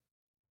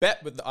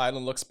Bet with the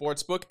Island Look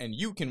Sportsbook and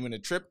you can win a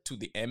trip to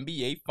the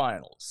NBA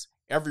Finals.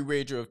 Every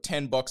wager of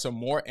 $10 or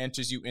more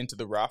enters you into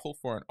the raffle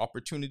for an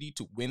opportunity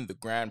to win the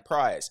grand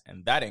prize,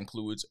 and that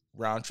includes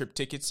round-trip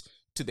tickets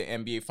to the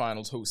NBA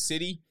Finals host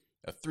city,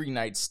 a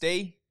 3-night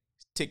stay,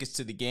 tickets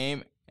to the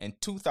game, and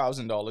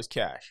 $2,000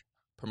 cash.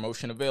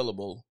 Promotion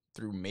available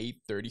through May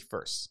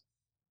 31st.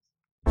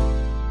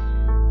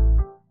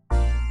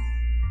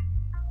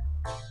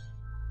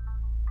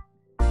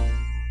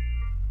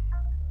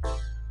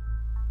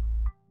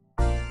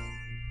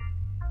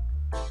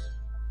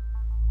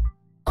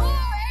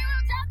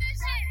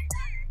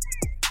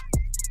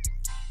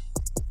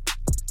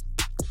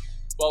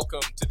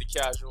 Welcome to the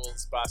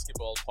Casuals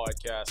Basketball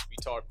Podcast. We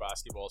talk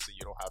basketball so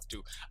you don't have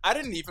to. I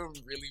didn't even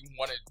really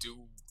want to do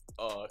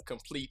a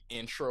complete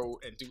intro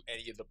and do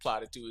any of the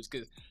platitudes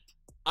because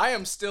I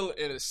am still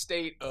in a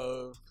state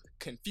of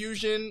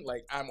confusion.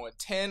 Like, I'm on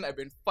 10. I've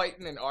been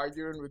fighting and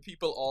arguing with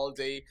people all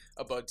day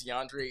about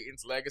DeAndre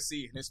Ayton's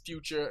legacy and his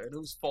future and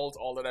whose fault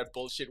all of that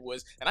bullshit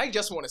was. And I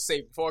just want to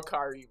say before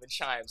Kyrie even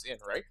chimes in,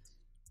 right?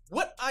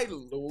 What I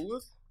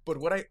loathe, but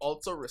what I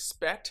also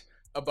respect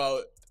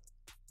about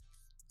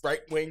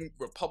right-wing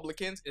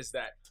Republicans is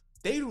that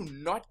they do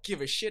not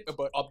give a shit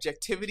about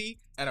objectivity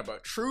and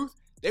about truth.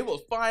 They will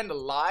find a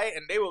lie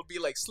and they will be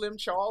like Slim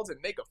Charles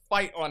and make a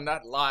fight on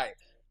that lie.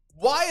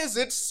 Why is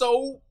it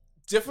so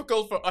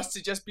difficult for us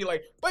to just be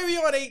like, but we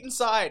on Ayton's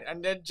side,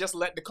 and then just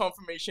let the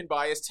confirmation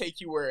bias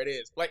take you where it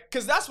is? Like,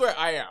 because that's where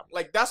I am.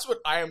 Like, that's what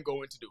I am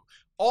going to do.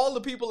 All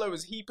the people that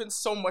was heaping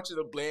so much of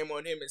the blame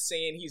on him and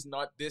saying he's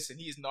not this and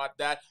he's not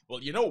that.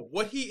 Well, you know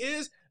what he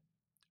is?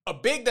 A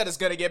big that is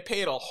going to get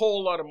paid a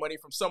whole lot of money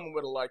from someone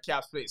with a lot of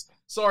cap space.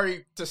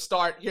 Sorry to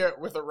start here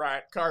with a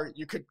rant. Kyrie,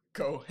 you could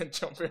go and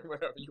jump in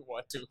whenever you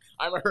want to.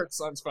 I'm a hurt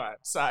Suns fan.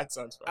 Sad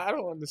Suns fan. I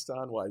don't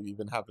understand why you're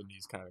even having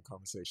these kind of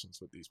conversations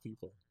with these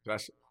people.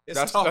 That's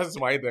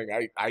my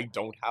thing. I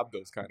don't have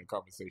those kind of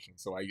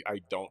conversations, so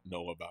I don't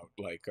know about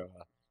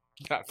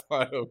that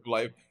part of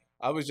life.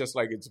 I was just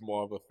like, it's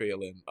more of a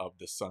failing of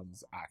the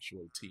Suns'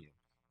 actual team.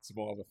 It's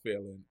more of a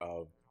failing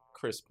of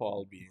Chris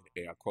Paul being,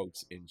 air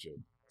quotes,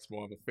 injured. It's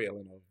more of a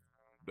failing of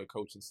the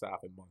coaching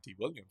staff and Monty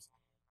Williams.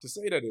 To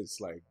say that it's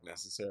like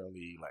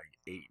necessarily like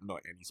Ayton or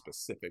any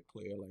specific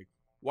player, like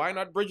why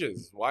not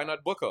Bridges? Why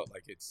not Booker?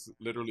 Like it's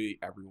literally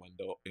everyone,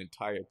 the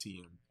entire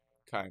team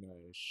kind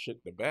of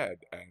shit the bed,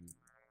 and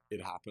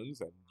it happens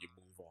and you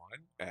move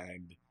on.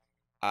 And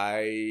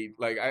I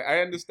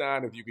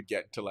understand if you could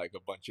get to like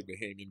a bunch of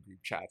Bahamian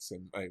group chats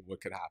and like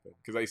what could happen,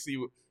 because I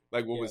see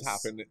like what was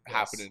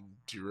happening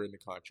during the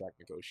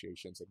contract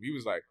negotiations, and we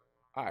was like,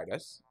 all right,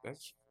 that's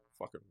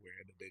fucking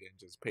weird that they didn't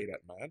just pay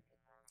that man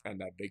and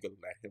that they could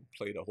let him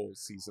play the whole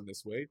season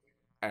this way.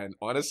 And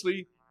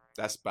honestly,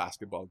 that's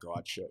basketball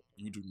god shit.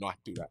 You do not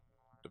do that.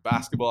 The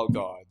basketball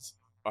gods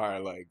are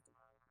like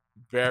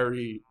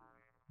very,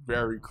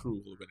 very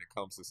cruel when it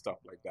comes to stuff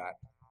like that.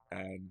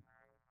 And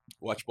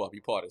watch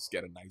Bobby Portis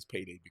get a nice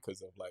payday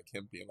because of like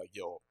him being like,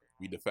 yo,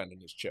 we defending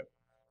this chip.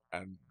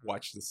 And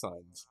watch the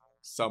Suns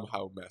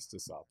somehow mess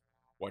this up.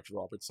 Watch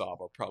Robert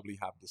Sarver probably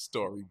have the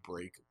story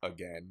break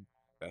again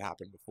that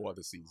happened before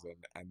the season,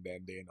 and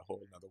then they're in a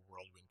whole another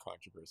whirlwind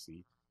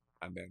controversy,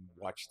 and then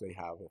watch they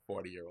have a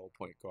 40-year-old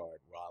point guard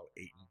while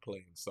Ayton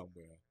playing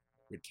somewhere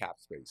with cap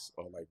space,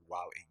 or like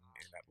while Ayton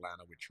in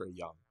Atlanta with Trae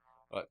Young.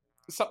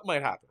 Something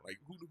might happen. Like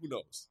who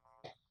knows?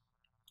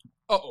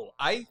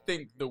 I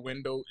think the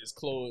window is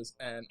closed,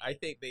 and I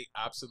think they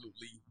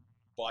absolutely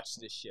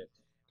botched this shit,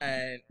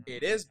 and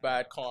it is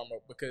bad karma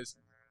because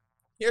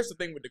here's the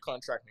thing with the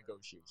contract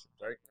negotiations,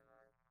 right?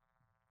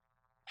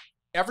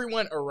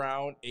 Everyone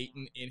around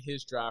Ayton in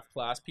his draft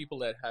class, people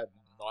that have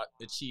not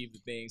achieved the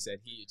things that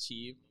he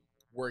achieved,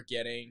 were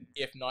getting,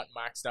 if not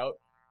maxed out,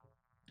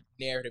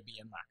 near to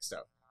being maxed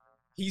out.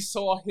 He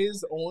saw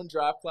his own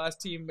draft class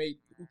teammate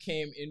who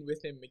came in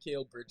with him,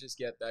 Mikal Bridges,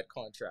 get that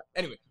contract.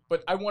 Anyway,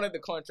 but I wanted the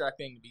contract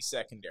thing to be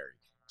secondary.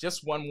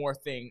 Just one more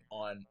thing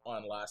on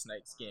last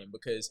night's game,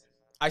 because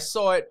I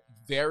saw it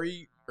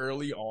very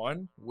early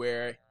on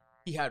where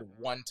he had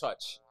one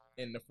touch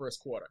in the first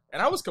quarter.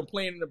 And I was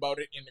complaining about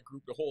it in the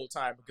group the whole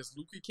time because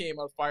Luka came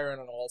out firing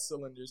on all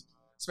cylinders.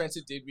 Spencer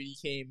Dinwiddie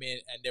came in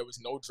and there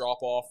was no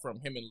drop-off from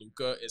him and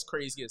Luka. As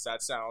crazy as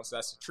that sounds,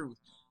 that's the truth.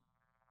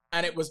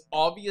 And it was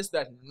obvious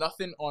that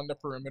nothing on the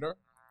perimeter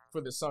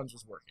for the Suns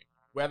was working.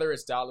 Whether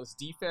it's Dallas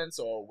defense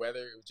or whether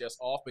it was just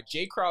off. But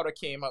Jay Crowder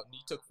came out and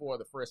he took 4 of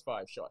the first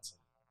 5 shots.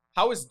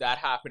 How is that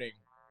happening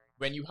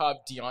when you have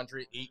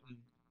DeAndre Ayton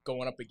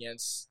going up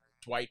against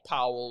Dwight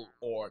Powell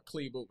or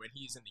Kleber when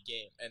he's in the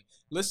game? And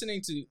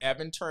listening to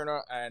Evan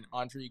Turner and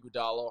Andre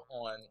Iguodala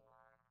on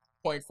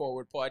Point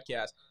Forward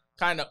podcast,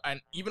 kind of,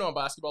 and even on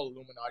Basketball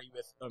Illuminati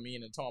with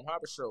Amin and Tom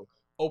Haberstroh,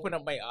 opened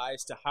up my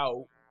eyes to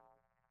how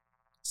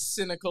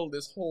cynical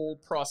this whole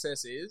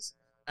process is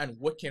and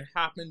what can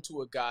happen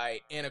to a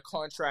guy in a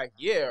contract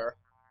year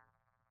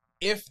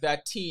if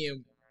that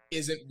team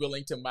isn't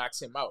willing to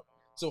max him out.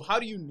 So how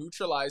do you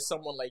neutralize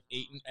someone like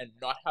Ayton and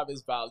not have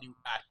his value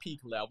at peak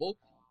level?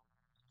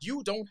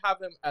 You don't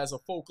have him as a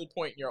focal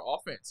point in your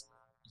offense.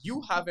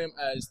 you have him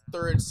as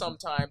third,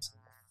 sometimes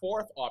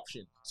fourth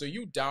option. So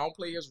you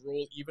downplay his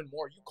role even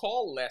more. You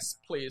call less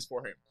plays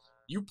for him.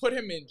 You put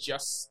him in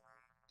just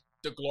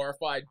the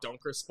glorified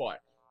dunker spot.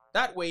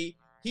 That way,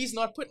 he's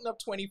not putting up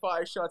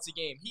 25 shots a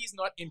game. He's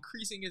not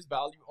increasing his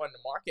value on the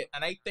market.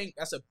 And I think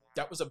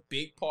that was a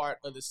big part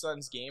of the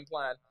Suns' game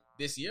plan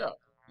this year.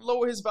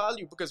 Lower his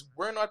value because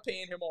we're not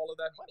paying him all of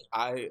that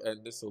money.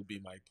 And this will be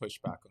my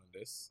pushback on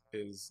this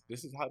is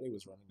how they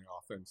was running their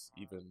offense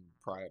even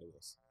prior to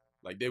this.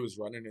 Like they was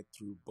running it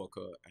through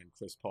Booker and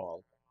Chris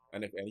Paul.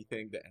 And if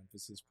anything, the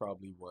emphasis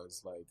probably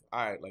was like,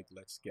 all right, like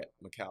let's get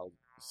Mikal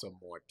some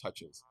more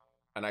touches.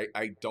 And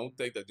I don't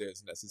think that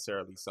there's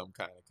necessarily some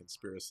kind of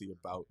conspiracy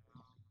about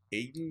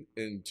Ayton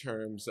in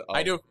terms of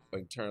like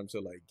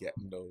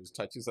getting those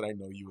touches. And I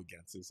know you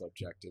against this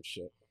objective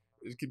shit.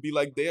 It could be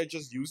like they are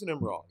just using him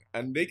wrong,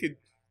 and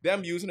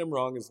them using him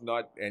wrong is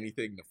not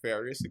anything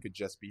nefarious. It could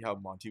just be how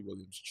Monty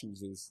Williams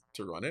chooses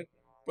to run it.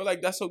 But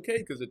like that's okay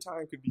because the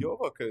time could be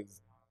over. Because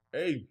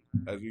hey,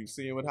 as we've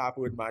seen what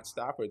happened with Matt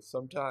Stafford,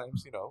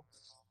 sometimes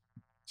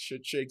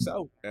shit shakes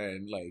out,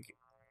 and like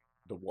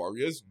the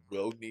Warriors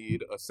will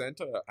need a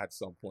center at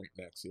some point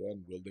next year.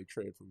 And will they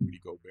trade for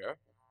Rudy Gobert?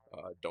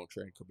 Don't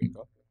trade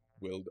Kuminga.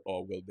 Will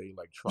they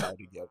like try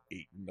to get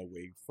Ayton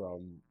away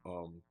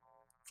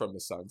from the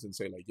Suns and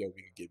say like, yo,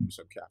 we can give you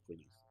some cap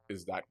relief?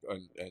 Is that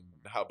and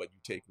how about you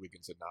take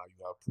Wiggins and now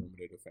you have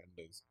perimeter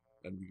defenders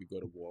and we could go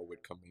to war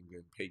with Kuminga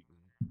and Payton,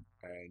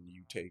 and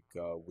you take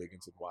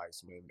Wiggins and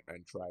Wiseman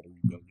and try to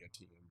rebuild your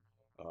team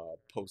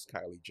post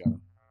Kylie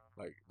Jenner.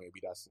 Like maybe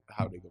that's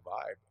how they go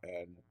vibe.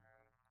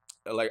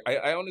 And like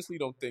I honestly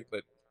don't think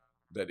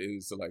that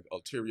is like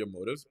ulterior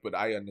motives, but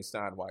I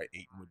understand why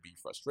Ayton would be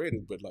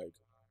frustrated. But like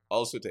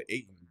also to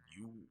Ayton,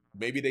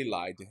 maybe they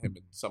lied to him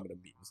in some of the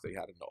meetings they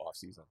had in the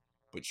offseason.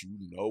 But you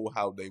know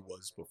how they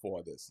was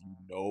before this. You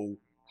know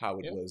how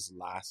it was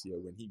last year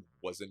when he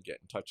wasn't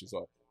getting touches.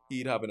 Or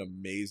he'd have an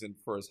amazing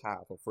first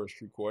half or first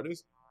 3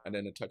 quarters, and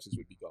then the touches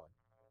would be gone.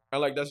 And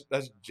like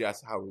that's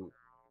just how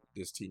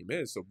this team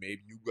is. So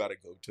maybe you got to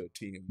go to a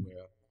team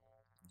where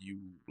you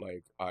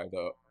like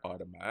either are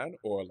the man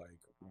or like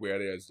where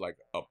there's like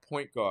a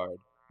point guard,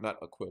 not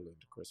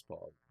equivalent to Chris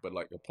Paul, but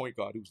like a point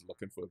guard who's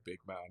looking for a big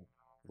man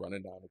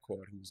running down the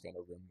court who's gonna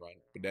rim run.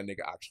 But then they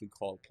can actually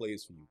call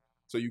plays for you.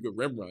 So you could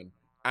rim run,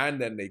 and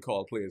then they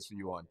call players for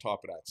you on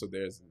top of that. So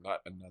there's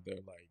not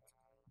another like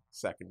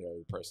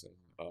secondary person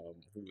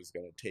who is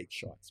gonna take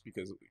shots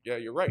because yeah,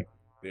 you're right.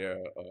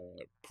 They're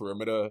a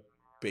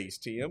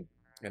perimeter-based team,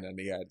 and then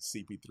they had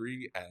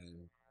CP3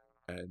 and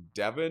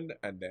Devin,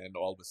 and then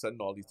all of a sudden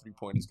all these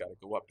 3-pointers got to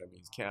go up. That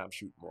means Cam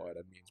shooting more.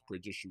 That means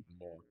Bridges shooting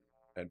more,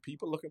 and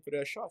people looking for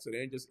their shots. So they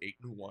ain't just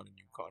Ayton who want a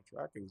new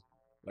contract. Is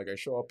like I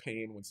sure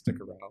Payne would stick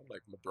around.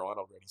 Like LeBron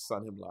already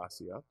signed him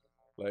last year.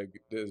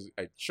 Like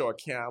I sure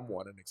Cam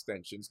wanted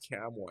extensions.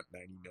 Cam want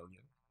 $90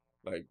 million.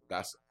 Like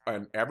that's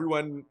and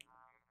everyone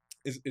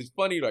is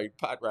funny. Like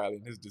Pat Riley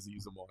and his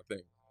disease of more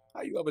thing.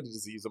 How you have a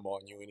disease of more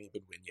and you ain't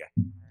even win yet?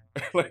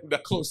 Like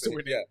that's close to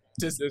winning. Yeah,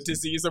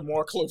 disease of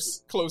more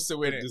close to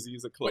winning.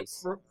 Disease of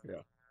close.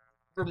 Yeah.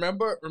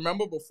 Remember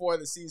before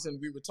the season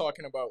we were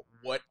talking about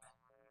what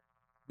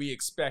we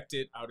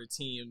expected out of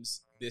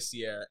teams this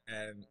year,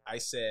 and I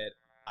said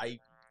I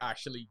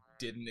actually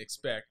didn't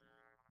expect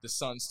the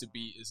Suns to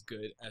be as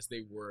good as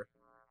they were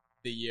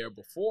the year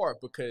before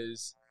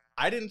because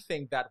I didn't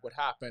think that would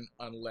happen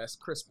unless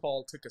Chris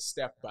Paul took a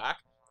step back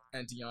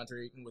and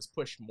DeAndre Ayton was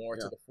pushed more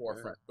to the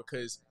forefront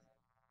because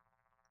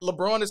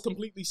LeBron has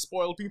completely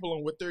spoiled people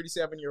on what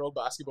 37-year-old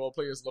basketball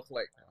players look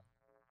like.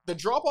 The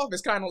drop-off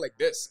is kind of like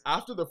this.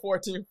 After the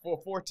 14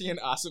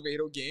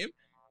 Acevedo game,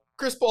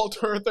 Chris Paul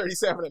turned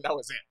 37 and that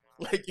was it.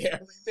 Like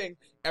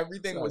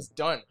everything was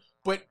done.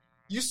 But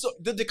you saw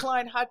the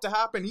decline had to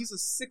happen. He's a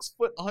 6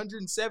 foot,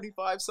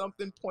 175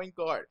 something point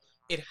guard.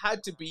 It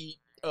had to be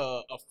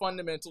a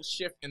fundamental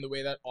shift in the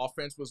way that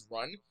offense was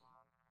run.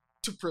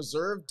 To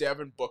preserve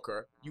Devin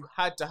Booker, you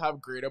had to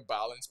have greater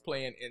balance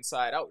playing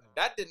inside out.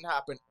 That didn't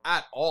happen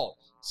at all.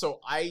 So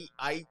I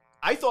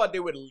thought they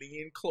would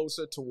lean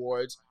closer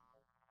towards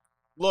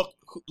look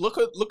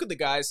at the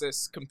guys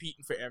that's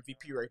competing for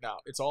MVP right now.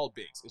 It's all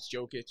bigs. It's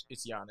Jokic,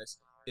 it's Giannis,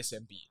 it's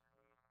Embiid.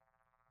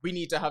 We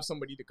need to have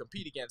somebody to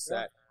compete against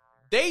that.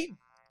 They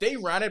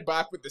ran it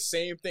back with the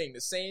same thing, the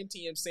same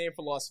team, same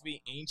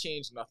philosophy, ain't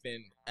changed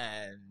nothing,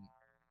 and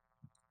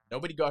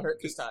nobody got hurt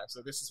this time,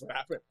 so this is what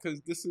happened. Because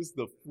this is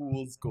the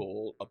fool's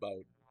goal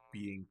about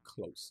being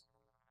close.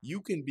 You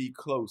can be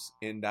close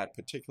in that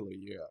particular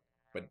year,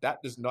 but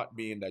that does not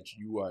mean that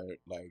you are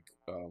like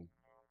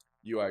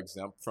you are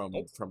exempt from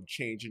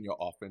changing your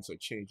offense or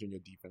changing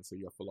your defense or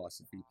your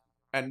philosophy.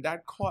 And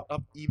that caught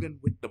up even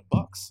with the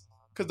Bucks.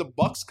 Because the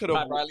Bucks could have.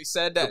 Pat Riley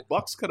said that. The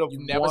Bucks could have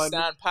won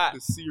the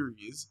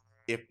series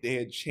if they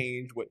had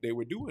changed what they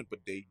were doing, but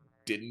they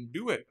didn't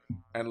do it.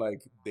 And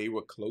like they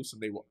were close,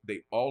 and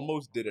they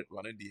almost did it,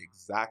 running the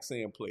exact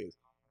same plays.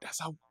 That's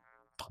how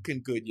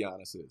fucking good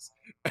Giannis is.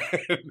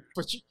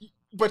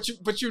 But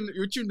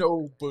you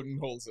know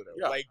Budenholzer though.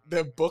 Yeah. Like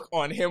the book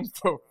on him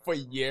for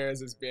years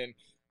has been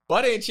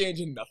Bud ain't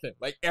changing nothing.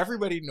 Like,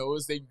 everybody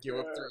knows they can give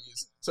up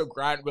threes. So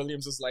Grant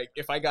Williams is like,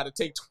 if I got to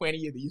take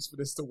 20 of these for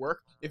this to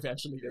work,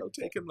 eventually it'll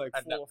take him like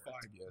 4 or 5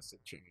 years to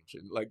change.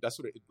 And like, that's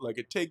what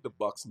it take the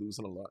Bucks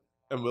losing a lot.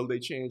 And will they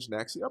change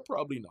next year?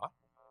 Probably not.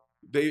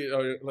 They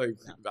are like,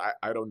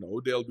 I don't know.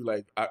 They'll be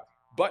like,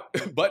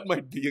 Bud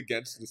might be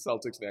against the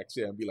Celtics next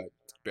year and be like,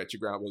 bet you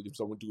Grant Williams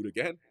someone do it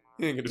again.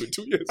 He ain't gonna do it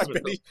 2 years.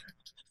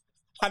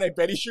 I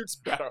bet he shoots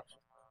better.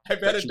 I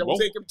bet it don't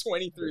take him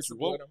 23 to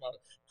blow him out.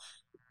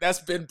 That's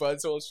been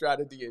Bud's whole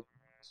strategy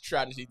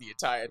the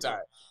entire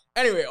time.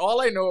 Anyway, all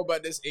I know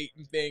about this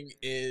Ayton thing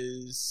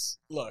is,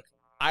 look,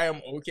 I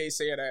am okay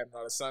saying I am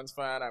not a Suns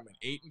fan. I'm an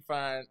Ayton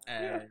fan,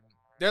 and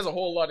there's a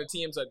whole lot of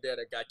teams out there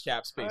that got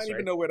cap space. I don't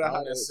even know where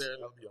that is.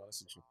 I'll be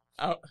honest with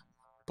you.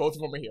 Both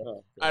of them are here.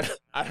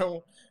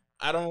 Oh,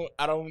 I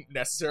don't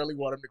necessarily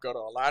want him to go to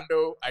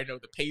Orlando. I know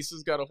the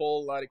Pacers got a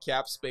whole lot of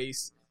cap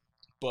space,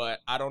 but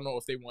I don't know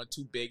if they want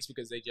 2 bigs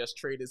because they just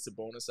traded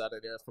Sabonis out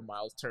of there for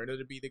Miles Turner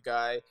to be the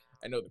guy.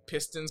 I know the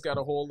Pistons got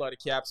a whole lot of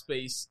cap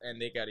space,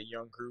 and they got a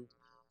young group.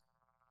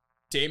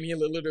 Damian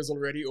Lillard is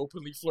already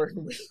openly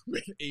flirting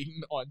with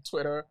Ayton on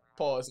Twitter.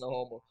 Pause, no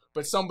homo.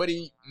 But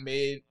somebody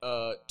made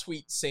a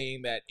tweet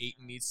saying that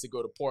Ayton needs to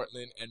go to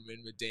Portland and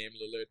win with Dame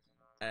Lillard,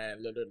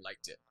 and Lillard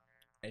liked it.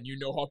 And you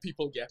know how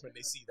people get when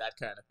they see that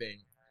kind of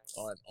thing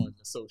on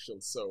the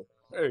socials. So,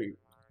 hey,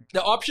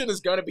 the option is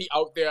gonna be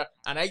out there,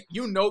 and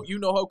you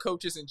know how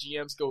coaches and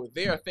GMs go.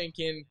 They are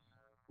thinking,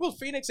 well,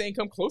 Phoenix ain't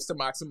come close to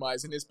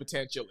maximizing his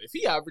potential. If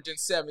he averaging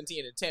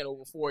 17 and 10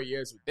 over 4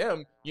 years with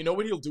them, you know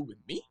what he'll do with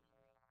me?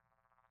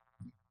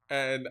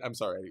 And I'm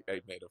sorry,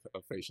 I made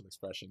a facial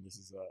expression. This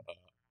is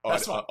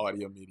a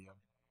audio medium,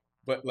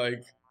 but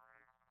like,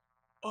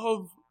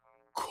 of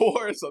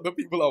course, other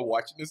people are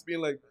watching this, being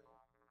like,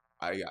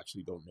 I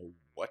actually don't know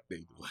what they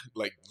do.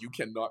 Like, you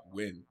cannot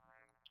win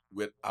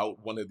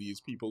without one of these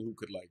people who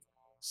could like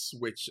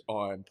switch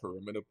on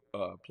perimeter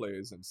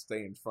players and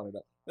stay in front of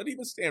them. Not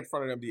even stay in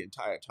front of them the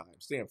entire time.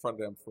 Stay in front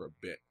of them for a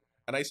bit.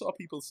 And I saw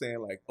people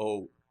saying like,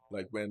 oh,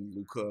 like when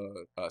Luka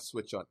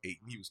switched on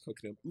Ayton, he was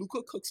cooking him.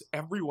 Luka cooks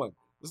everyone.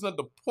 That's not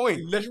the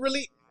point.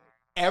 Literally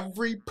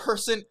every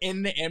person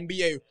in the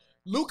NBA.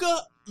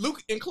 Luka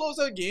in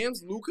closeout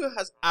games, Luka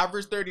has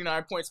averaged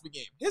 39 points per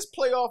game. His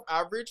playoff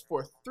average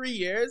for 3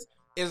 years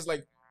is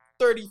like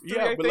 33,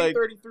 I think, like,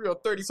 33 or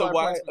 35 so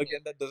why, points again,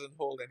 that doesn't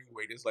hold any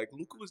weight. It's like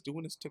Luka was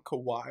doing this to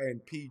Kawhi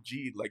and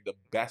PG, like the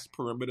best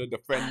perimeter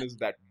defenders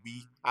that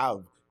we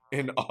have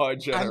in our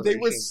generation.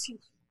 And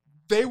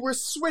they were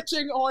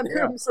switching on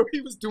him, so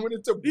he was doing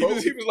it to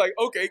both. He was like,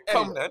 okay,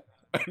 come then,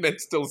 and then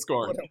still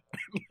scoring.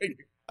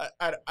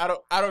 I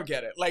don't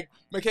get it. Like,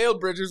 Mikal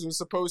Bridges was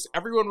supposed.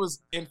 Everyone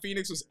was in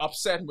Phoenix was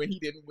upset when he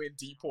didn't win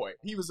D-Point.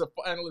 He was a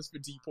finalist for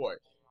D-Point.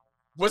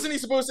 Wasn't he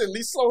supposed to at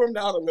least slow him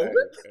down a little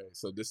bit? Okay.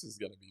 So this is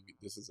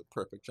a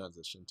perfect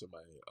transition to my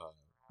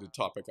the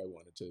topic I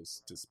wanted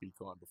to speak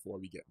on before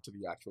we get into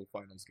the actual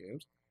finals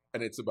games,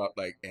 and it's about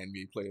like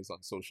NBA players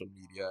on social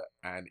media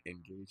and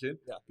engaging.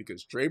 Yeah.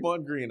 Because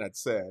Draymond Green had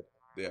said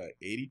there are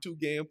 82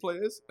 game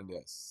players and there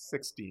are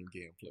 16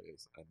 game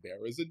players, and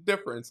there is a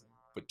difference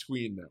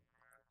between them.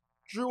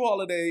 Drew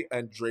Holiday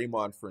and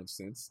Draymond, for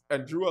instance,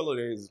 and Drew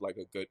Holiday is like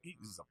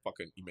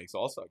he makes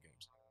all-star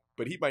games.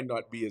 But he might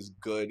not be as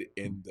good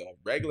in the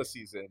regular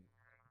season,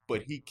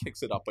 but he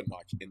kicks it up a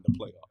notch in the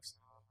playoffs.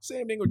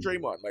 Same thing with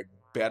Draymond, like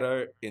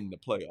better in the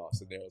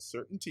playoffs. And there are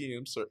certain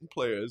teams, certain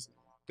players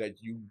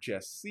that you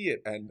just see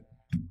it. And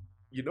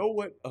you know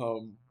what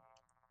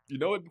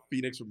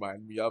Phoenix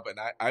reminded me of? And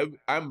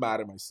I'm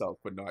mad at myself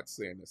for not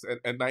saying this.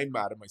 And I'm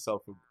mad at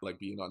myself for like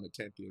being on the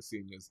 10th year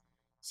seniors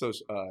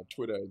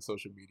Twitter and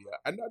social media.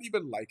 And not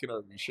even liking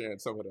or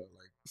resharing some of the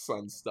like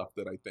Suns stuff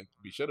that I think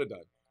we should have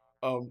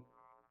done.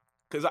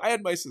 Because I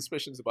had my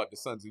suspicions about the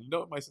Suns, and you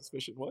know what my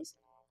suspicion was?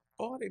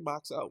 Oh, they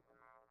max out.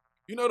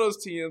 You know those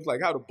teams,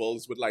 like how the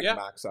Bulls would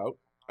max out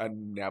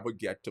and never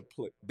get to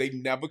play. They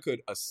never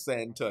could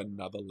ascend to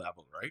another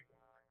level, right?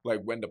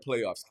 Like when the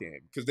playoffs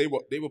came, because they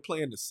were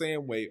playing the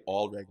same way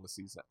all regular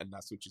season, and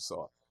that's what you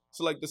saw.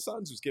 So like the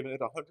Suns was giving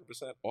it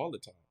 100% all the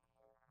time,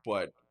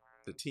 but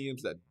the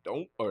teams that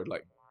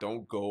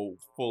don't go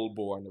full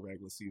bore in the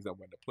regular season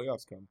when the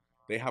playoffs come,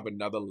 they have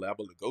another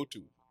level to go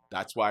to.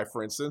 That's why,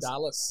 for instance,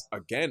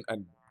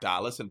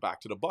 Dallas and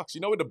back to the Bucks.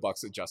 You know what the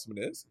Bucks adjustment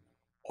is?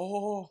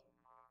 Oh,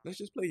 let's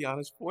just play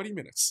Giannis 40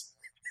 minutes.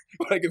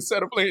 Like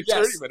instead of playing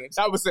 30 minutes,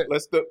 that was it.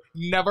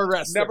 Never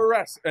rest.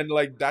 And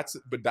like that's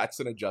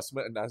an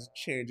adjustment, and that's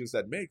changes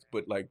that make.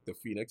 But like the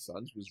Phoenix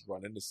Suns was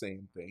running the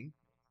same thing.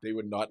 They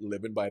were not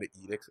living by the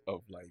edict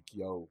of like,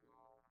 yo,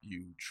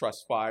 you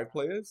trust 5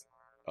 players,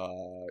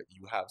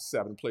 you have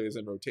 7 players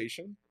in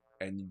rotation,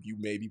 and you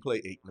maybe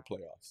play 8 in the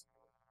playoffs.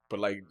 But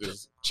like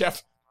there's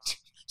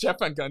Jeff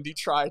Van Gundy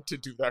tried to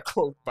do that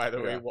quote, by the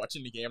way,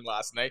 watching the game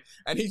last night,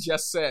 and he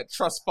just said,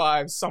 trust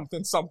 5,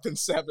 something,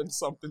 7,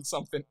 something,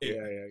 8. Yeah.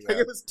 Like,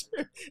 it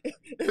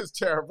was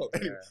terrible.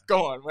 Yeah.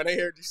 Go on. When I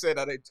heard you say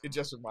that, it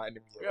just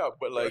reminded me of Yeah,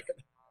 but like,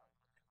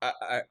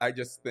 I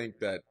just think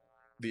that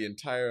the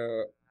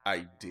entire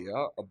idea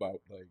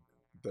about like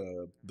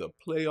the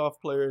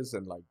playoff players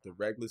and like the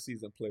regular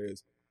season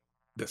players,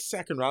 the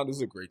second round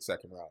is a great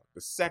second round.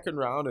 The second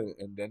round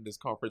and then this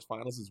conference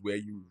finals is where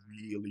you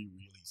really,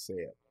 really say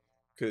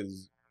it.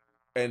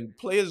 And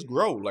players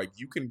grow. Like,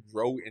 you can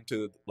grow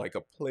into like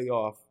a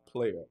playoff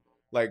player.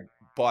 Like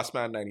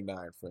Bossman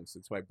 99, for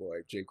instance, my boy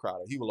Jay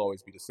Crowder. He will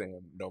always be the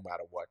same no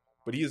matter what.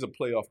 But he is a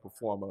playoff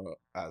performer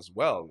as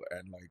well.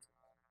 And like,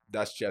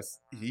 that's just,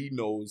 he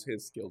knows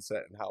his skill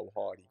set and how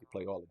hard he can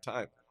play all the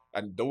time.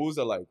 And those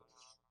are like,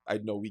 I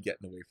know we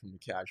getting away from the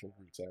casual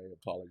roots. I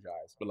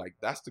apologize, but like,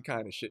 that's the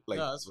kind of shit like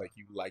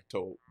you like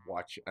to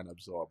watch and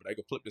absorb. But I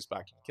could flip this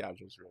back to the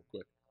casuals real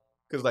quick,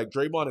 because like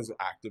Draymond is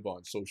active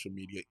on social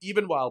media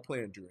even while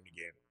playing during the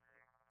game.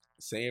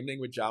 Same thing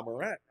with Ja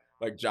Morant.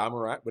 Like, Ja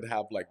Morant would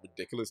have like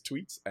ridiculous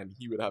tweets, and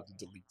he would have to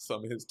delete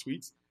some of his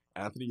tweets.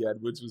 Anthony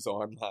Edwards was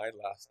online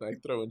last night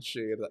throwing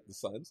shade at the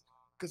Suns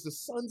because the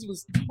Suns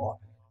was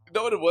talking. You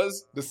know what it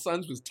was? The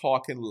Suns was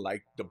talking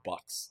like the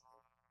Bucks.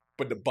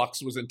 But the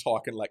Bucks wasn't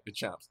talking like the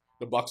champs.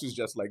 The Bucks was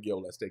just like, yo,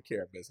 let's take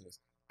care of business.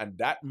 And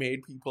that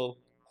made people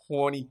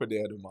horny for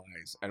their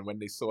demise. And when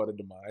they saw the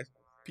demise,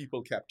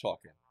 people kept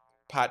talking.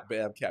 Pat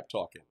Bev kept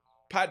talking.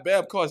 Pat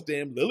Bev caused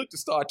Dame Lillard to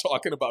start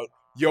talking about,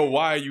 yo,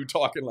 why are you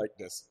talking like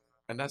this?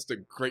 And that's the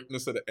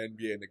greatness of the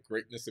NBA and the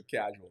greatness of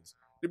casuals.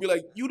 They'd be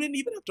like, you didn't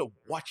even have to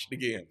watch the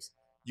games.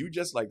 You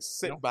just like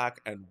sit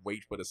back and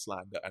wait for the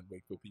slander and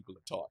wait for people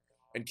to talk.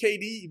 And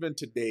KD even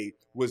today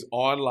was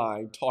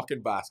online talking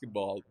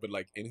basketball, but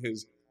like in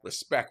his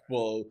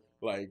respectful,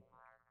 like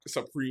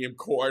Supreme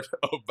Court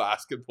of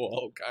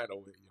basketball kind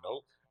of way, you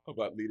know,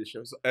 about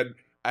leadership. And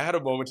I had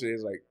a moment today,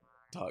 it's like,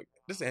 dog,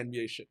 this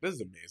NBA shit, this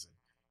is amazing.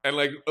 And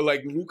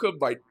like Luka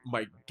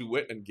might do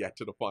it and get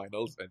to the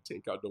finals and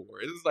take out the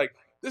Warriors. It's like,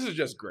 this is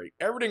just great.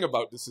 Everything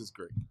about this is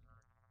great.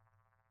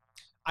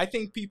 I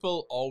think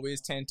people always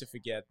tend to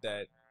forget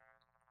that,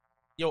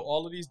 yo,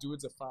 all of these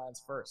dudes are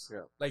fans first.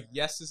 Yeah. Like,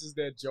 yes, this is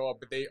their job,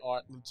 but they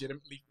aren't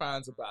legitimately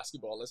fans of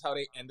basketball. That's how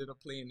they ended up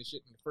playing the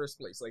shit in the first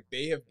place. Like,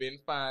 they have been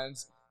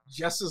fans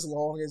just as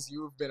long as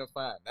you've been a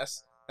fan.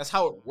 That's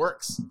how it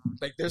works.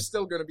 Like, they're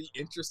still going to be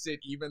interested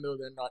even though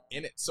they're not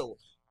in it. So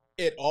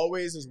it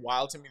always is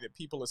wild to me that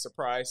people are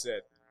surprised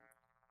that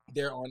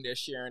they're on there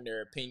sharing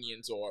their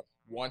opinions or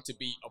want to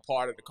be a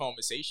part of the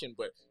conversation.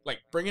 But, like,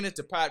 bringing it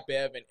to Pat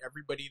Bev and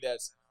everybody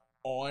that's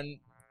on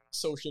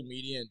social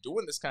media and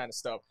doing this kind of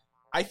stuff,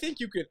 I think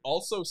you could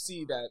also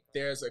see that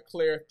there's a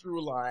clear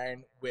through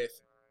line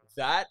with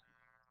that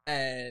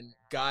and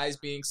guys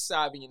being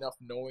savvy enough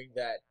knowing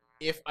that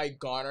if I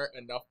garner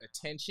enough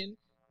attention,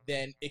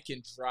 then it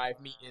can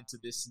drive me into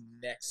this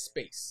next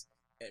space.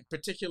 And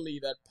particularly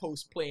that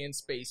post-play-in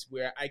space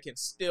where I can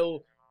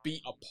still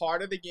be a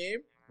part of the game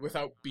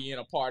without being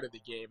a part of the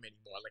game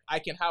anymore. Like, I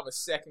can have a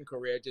second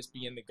career just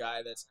being the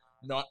guy that's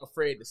not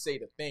afraid to say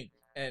the thing.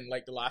 And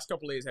like the last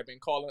couple of days, I've been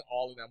calling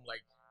all of them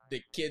like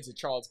the kids of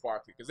Charles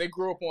Barkley, because they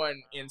grew up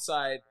on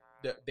inside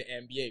the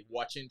NBA,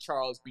 watching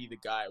Charles be the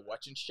guy,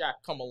 watching Shaq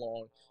come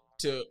along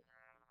to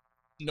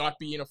not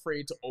being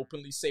afraid to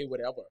openly say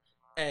whatever.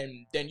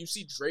 And then you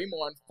see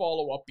Draymond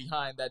follow up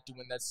behind that,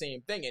 doing that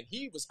same thing. And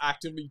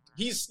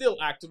he's still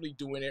actively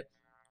doing it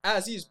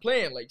as he's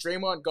playing. Like,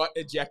 Draymond got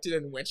ejected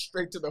and went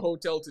straight to the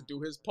hotel to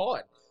do his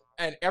pod.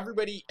 And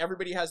everybody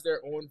has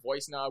their own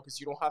voice now because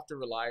you don't have to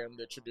rely on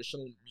the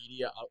traditional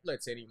media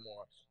outlets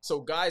anymore. So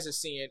guys are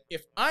saying,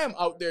 if I am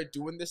out there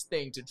doing this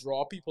thing to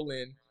draw people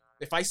in,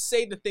 if I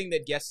say the thing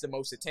that gets the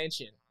most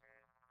attention,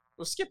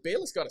 well, Skip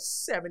Bayless got a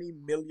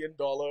 $70 million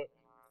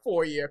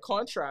 4-year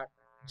contract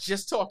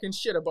just talking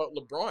shit about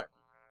LeBron.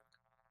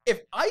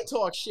 If I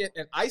talk shit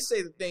and I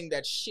say the thing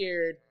that's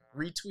shared,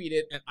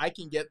 retweeted, and I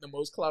can get the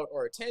most clout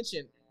or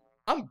attention,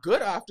 I'm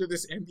good after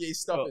this NBA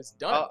stuff is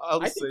done.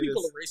 I think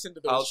people are racing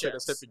to those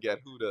checks. I forget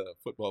who the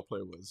football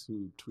player was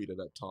who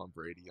tweeted at Tom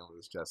Brady and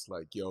was just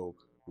like, yo,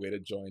 way to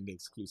join the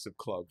exclusive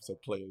clubs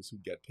of players who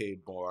get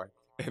paid more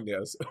in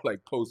their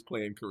like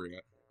post-playing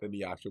career than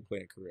the actual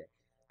playing career.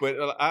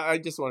 But I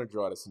just want to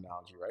draw this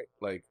analogy, right?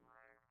 Like,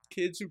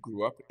 kids who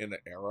grew up in the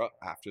era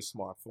after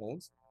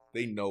smartphones,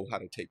 they know how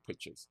to take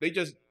pictures.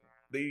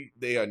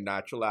 They are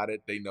natural at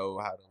it. They know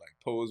how to like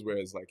pose,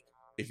 whereas like,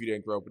 if you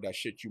didn't grow up with that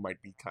shit, you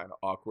might be kind of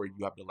awkward.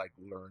 You have to like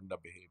learn the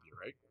behavior,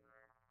 right?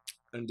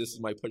 And this is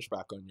my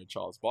pushback on your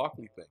Charles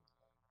Barkley thing,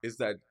 is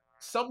that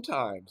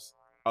sometimes,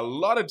 a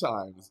lot of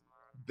times,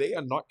 they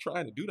are not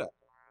trying to do that.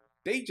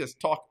 They just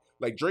talk.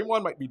 Like,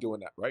 Draymond might be doing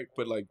that, right?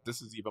 But like,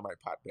 this is even my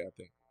Pat Bev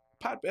thing.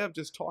 Pat Bev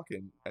just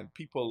talking, and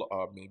people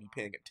are maybe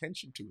paying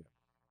attention to him.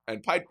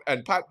 And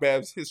Pat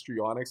Bev's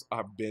histrionics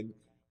have been,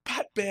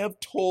 Pat Bev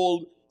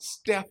told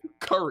Steph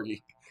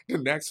Curry, the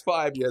next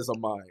 5 years are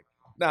mine.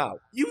 Now,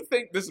 you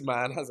think this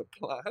man has a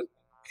plan?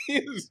 He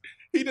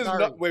does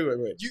not. Wait.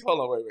 Hold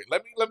on, wait.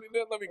 Let me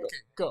go. Okay,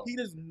 go. He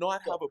does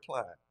not have a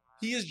plan.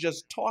 He is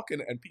just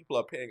talking, and people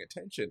are paying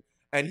attention.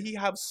 And he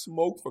have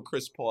smoke for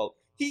Chris Paul.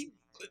 He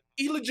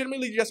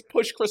legitimately just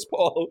pushed Chris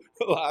Paul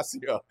last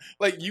year.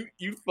 Like,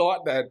 you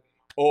thought that,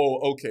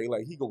 oh, okay,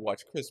 like he could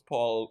watch Chris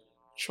Paul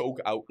choke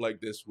out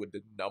like this with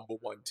the number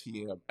one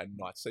team and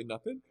not say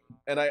nothing.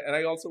 And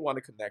I also want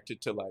to connect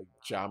it to like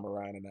Ja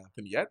Morant and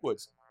Anthony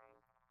Edwards.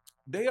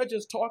 They are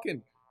just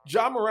talking.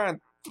 Ja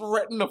Morant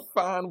threatened a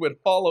fan with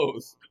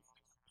hollows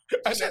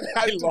and then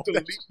had to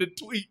delete the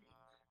tweet.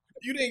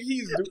 You think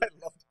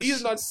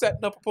he's not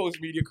setting up a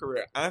post-media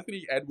career?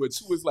 Anthony Edwards,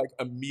 who is like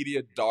a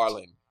media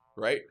darling,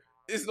 right,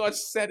 is not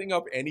setting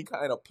up any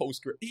kind of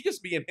post-career. He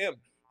just being him.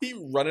 He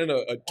running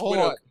a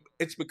Twitter.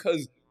 It's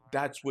because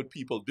that's what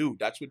people do.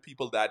 That's what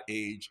people that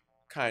age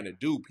kind of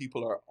do.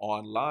 People are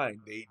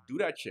online. They do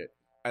that shit.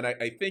 And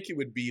I think it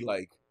would be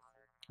like,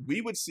 we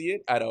would see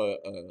it at a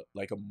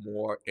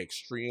more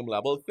extreme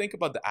level. Think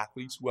about the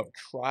athletes who have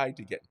tried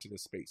to get into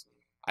this space.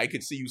 I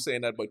could see you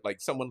saying that about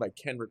like someone like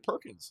Kendrick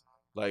Perkins,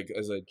 like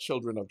as a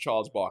children of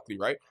Charles Barkley,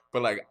 right?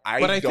 But like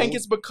I think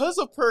it's because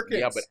of Perkins.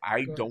 Yeah, but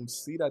I don't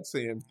see that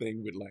same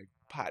thing with like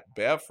Pat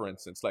Bev, for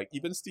instance. Like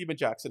even Steven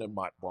Jackson and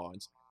Matt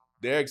Barnes,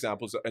 their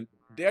examples and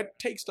their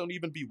takes don't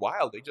even be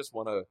wild. They just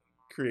want to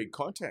create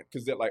content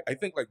because they're like, I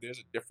think like there's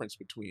a difference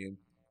between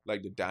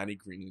like the Danny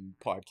Green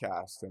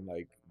podcast and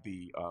like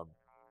the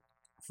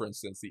for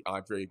instance the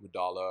Andre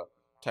Iguodala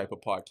type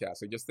of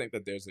podcast. I just think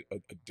that there's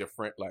a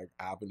different like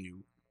avenue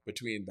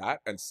between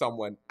that and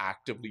someone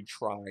actively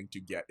trying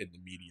to get in the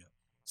media.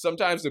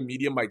 Sometimes the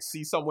media might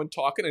see someone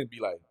talking and be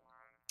like,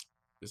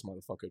 this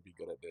motherfucker would be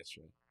good at this,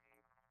 right?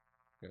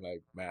 You're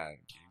like, man,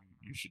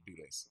 you should do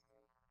this.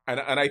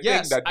 And I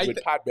think that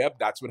with Pat Bev,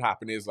 that's what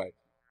happened is like,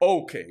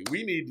 okay,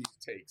 we need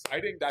these takes.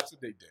 I think that's what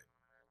they did.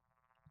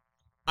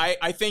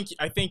 I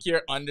think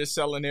you're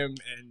underselling him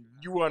and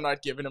you are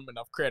not giving him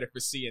enough credit for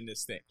seeing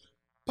this thing.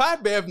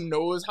 Pat Bev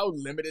knows how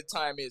limited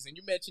time is. And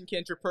you mentioned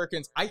Kendrick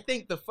Perkins. I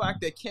think the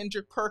fact that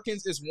Kendrick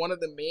Perkins is one of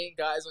the main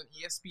guys on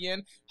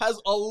ESPN has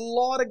a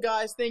lot of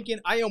guys thinking,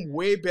 I am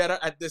way better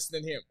at this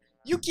than him.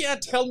 You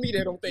can't tell me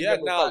they don't think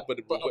about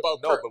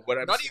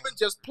Perkins. Not even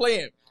just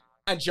playing.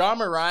 And Ja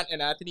Morant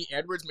and Anthony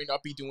Edwards may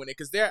not be doing it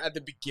because they're at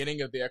the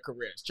beginning of their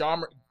careers.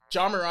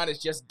 Ja Morant is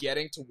just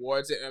getting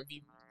towards the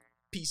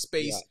MVP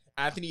space.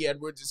 Yeah. Anthony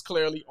Edwards is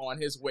clearly on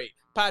his way.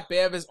 Pat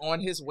Bev is on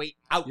his way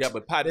out. Yeah,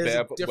 but Pat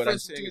Bev, what I'm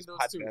saying is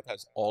Pat Bev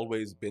has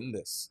always been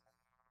this.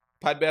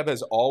 Pat Bev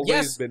has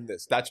always been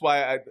this. That's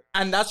why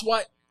and that's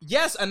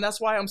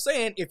why I'm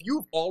saying if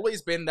you've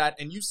always been that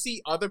and you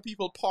see other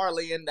people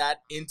parlaying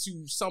that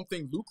into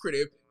something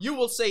lucrative, you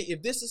will say,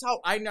 if this is how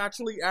I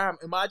naturally am,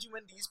 imagine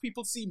when these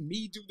people see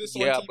me do this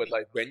on TV. Yeah, but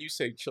like when you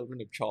say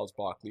children of Charles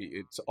Barkley,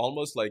 it's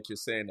almost like you're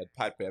saying that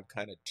Pat Bev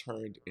kind of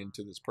turned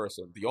into this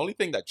person. The only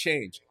thing that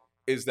changed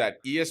is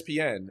that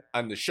ESPN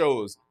and the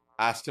shows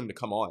asked him to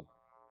come on.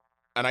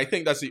 And I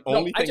think that's the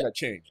only thing that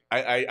changed.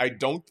 I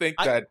don't think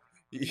that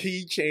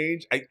he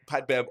changed.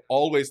 Pat Bev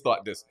always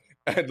thought this.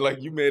 And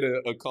like you made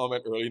a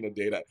comment earlier in the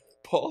day that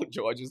Paul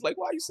George is like,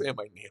 why are you saying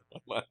my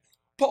name?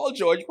 Paul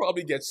George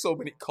probably gets so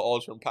many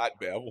calls from Pat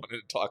Bev wanting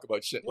to talk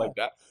about shit like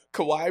that.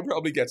 Kawhi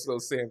probably gets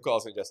those same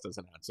calls and just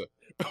doesn't answer.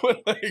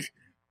 But like,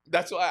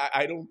 that's why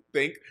I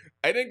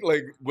think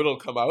like what'll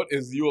come out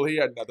is you will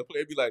hear another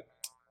player be like,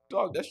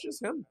 dog, that's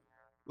just him.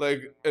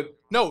 Like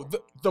no,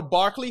 the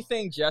Barkley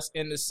thing, just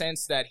in the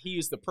sense that he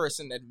is the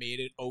person that made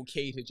it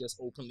okay to just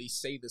openly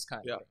say this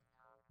kind of thing.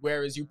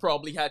 Whereas you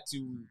probably had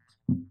to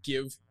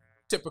give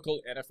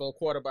typical NFL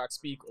quarterback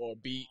speak or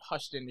be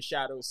hushed in the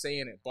shadows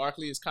saying it.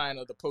 Barkley is kind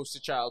of the poster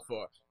child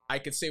for I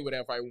can say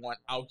whatever I want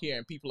out here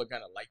and people are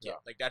gonna like it.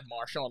 Like that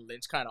Marshawn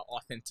Lynch kind of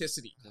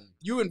authenticity.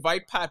 You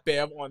invite Pat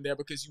Bev on there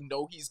because you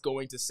know he's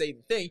going to say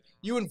the thing.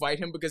 You invite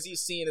him because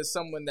he's seen as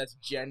someone that's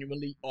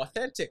genuinely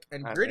authentic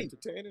and gritty.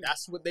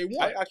 That's what they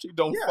want. I actually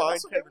don't find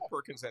Kendrick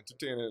Perkins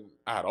entertaining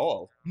at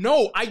all.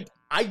 No,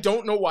 I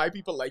don't know why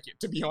people like it,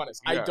 to be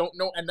honest. I don't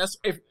know. And that's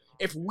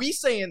if we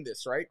saying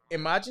this, right?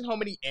 Imagine how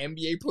many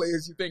NBA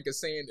players you think are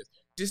saying this.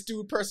 This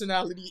dude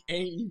personality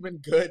ain't even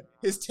good.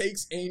 His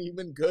takes ain't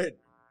even good.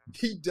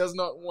 He does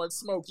not want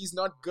smoke. He's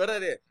not good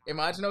at it.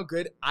 Imagine how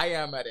good I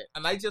am at it.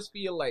 And I just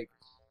feel like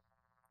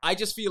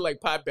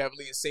Pat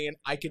Beverly is saying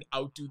I could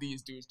outdo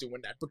these dudes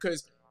doing that.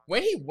 Because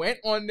when he went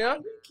on there,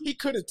 he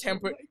could have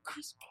tempered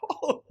Chris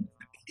Paul.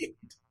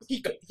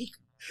 He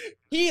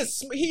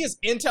is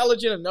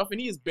intelligent enough and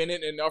he has been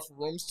in enough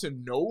rooms to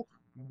know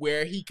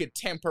where he could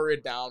temper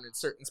it down in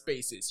certain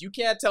spaces. You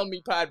can't tell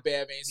me Pat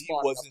Bev ain't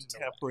smart enough to know. He wasn't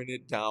tempering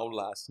it down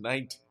last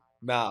night.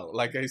 Now,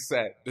 like I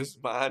said, this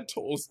man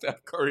told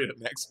Steph Curry the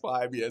next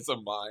 5 years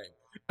are mine,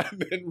 and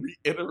then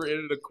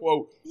reiterated a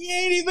quote. He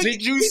ain't even.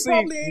 Did you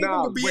see?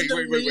 Nah, wait.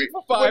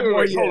 For 5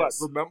 more years.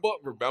 Hold on.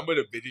 Remember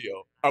the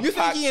video. You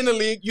think he in the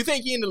league? You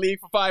think he in the league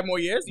for 5 more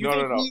years? No.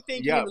 You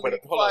think he in the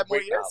league for 5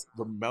 more years?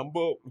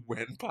 Remember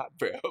when Pat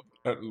Bev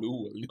and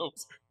Lou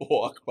Williams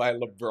walked by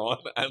LeBron,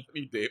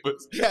 Anthony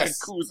Davis, and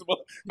Kuzma,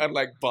 and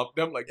like bumped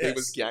them like they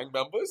was gang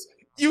members?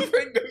 You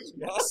think this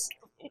man?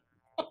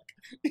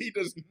 He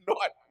does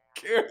not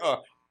care.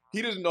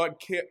 He does not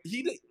care.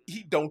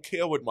 He don't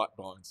care what Matt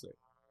Barnes said.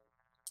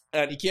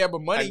 And he care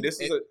about money.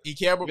 He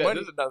care about money.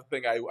 This is another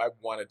thing I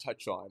want to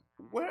touch on.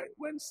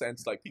 When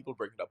sense like people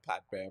bringing up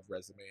Pat Bev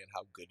resume and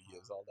how good he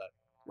is, all that.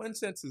 when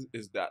sense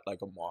is that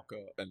like a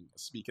marker? And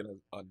speaking as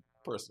a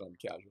person on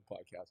the Casual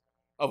Podcast,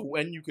 of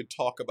when you could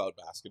talk about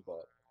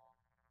basketball.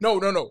 No,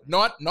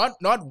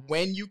 not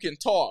when you can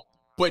talk,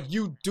 but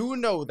you do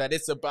know that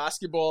it's a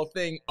basketball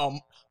thing.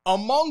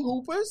 Among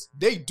hoopers,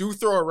 they do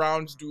throw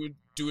around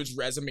do his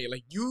resume.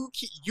 Like you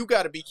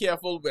got to be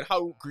careful with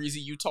how greasy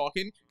you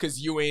talking,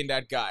 because you ain't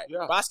that guy.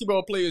 Yeah.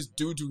 Basketball players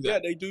do that. Yeah,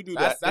 they do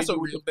that. That's a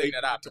real thing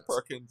that happens.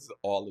 Perkins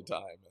all the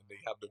time, and they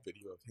have the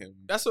video of him.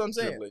 That's what I'm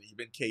saying. Dribbling.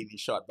 Even KD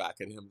shot back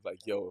at him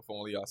like, "Yo, if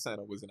only our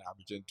center was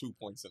averaging 2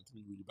 points and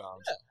 3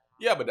 rebounds."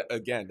 Yeah, but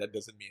again, that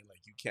doesn't mean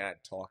like you can't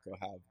talk or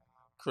have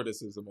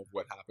criticism of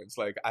what happens.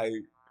 Like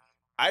I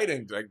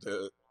think like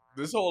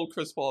this whole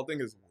Chris Paul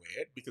thing is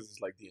weird because it's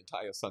like the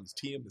entire Suns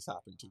team this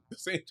happened to.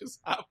 This ain't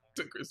just happened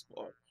to Chris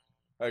Paul.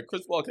 Like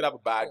Chris Paul could have a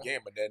bad game,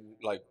 but then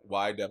like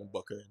why Devin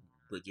Booker and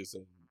Bridges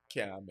and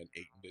Cam and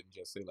Ayton didn't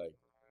just say like,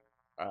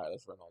 all right,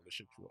 let's run all this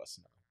shit through us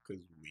now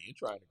because we ain't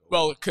trying to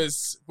go.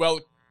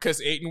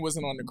 Because Ayton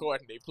wasn't on the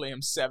court and they play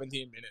him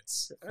 17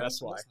 minutes.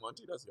 That's why.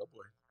 Monty, that's your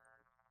boy.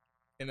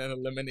 In an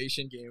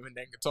elimination game, and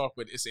then can talk,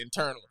 but it's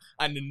internal.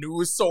 And the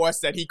news source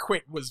that he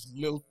quit was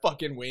Lil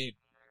fucking Wayne.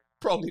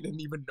 Probably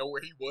didn't even know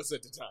where he was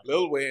at the time.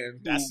 Lil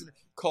Wayne,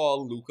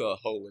 called Luka a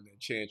hoe and then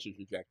changed his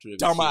trajectory.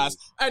 Dumbass.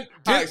 And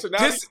this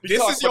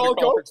is your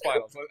conference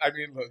finals. I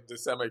mean, the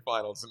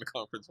semifinals and the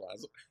conference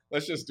finals.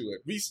 Let's just do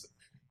it.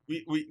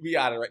 We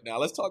at it right now.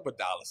 Let's talk about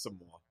Dallas some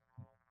more.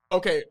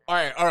 Okay, all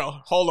right,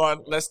 hold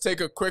on. Let's take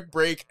a quick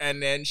break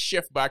and then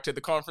shift back to the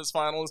conference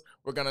finals.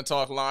 We're going to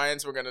talk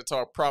lines. We're going to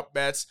talk prop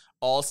bets,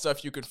 all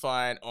stuff you can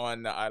find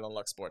on the Island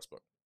Luck Sportsbook.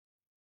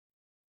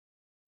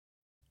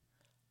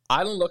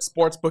 Island Luck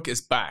Sportsbook is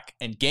back,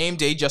 and game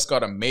day just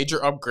got a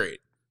major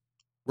upgrade.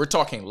 We're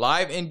talking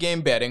live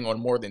in-game betting on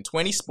more than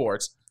 20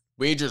 sports,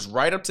 wagers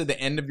right up to the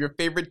end of your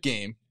favorite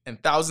game,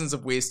 and thousands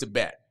of ways to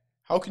bet.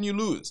 How can you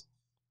lose?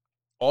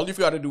 All you've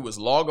got to do is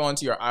log on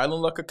to your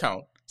Island Luck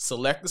account,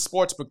 select the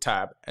Sportsbook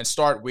tab, and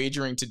start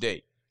wagering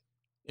today.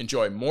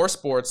 Enjoy more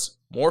sports,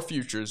 more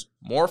futures,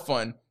 more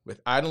fun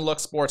with Island Luck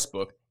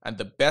Sportsbook and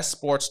the best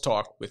sports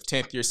talk with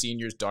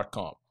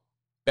 10thyearseniors.com.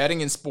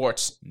 Betting in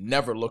sports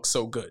never looks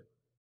so good.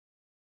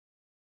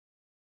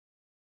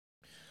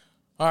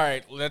 All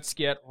right, let's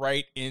get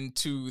right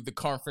into the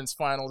conference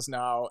finals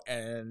now,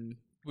 and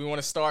we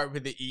want to start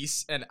with the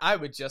East, and I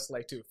would just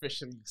like to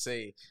officially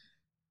say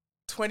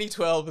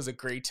 2012 was a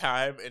great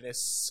time, and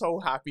it's so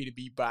happy to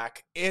be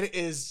back. It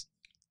is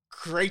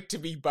great to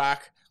be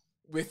back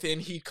within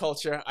Heat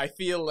culture. I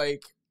feel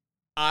like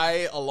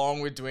I,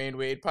 along with Dwayne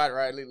Wade, Pat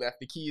Riley,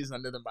 left the keys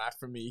under the mat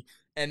for me,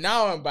 and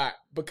now I'm back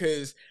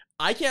because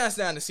I can't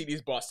stand to see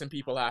these Boston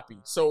people happy.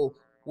 So,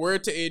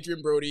 word to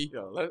Adrian Brody.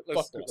 Yeah,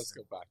 let's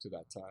go back to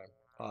that time.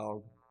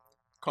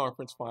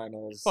 Conference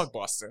finals. Fuck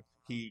Boston.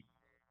 Heat,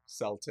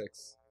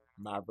 Celtics,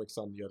 Mavericks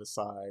on the other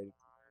side.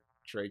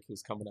 Drake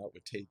was coming out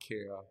with Take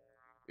Care.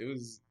 It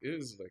was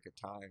like a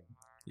time.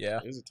 Yeah.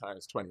 It was a time.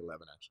 It's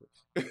 2011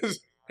 actually.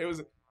 It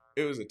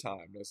was a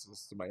time. This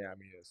is the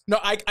Miami is. No,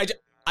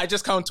 I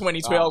just count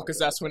 2012 because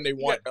that's when they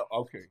won. Yeah,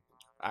 okay.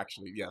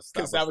 Actually, yes.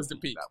 Because that was the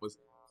peak. That was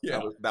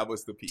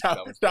the peak.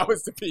 That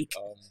was the peak.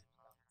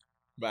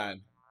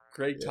 Man,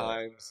 great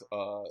times.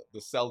 The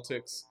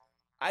Celtics.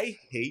 I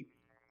hate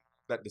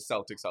that the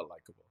Celtics are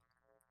likable.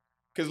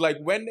 Because like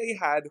when they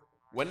had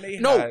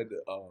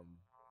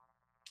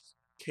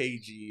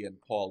KG and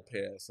Paul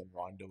Pierce and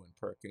Rondo and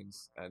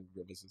Perkins and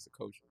Rivers as a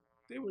coach,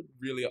 they were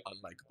really an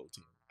unlikable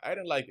team. I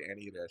didn't like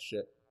any of their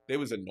shit. They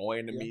was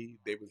annoying to me.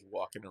 They was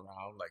walking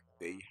around like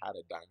they had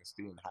a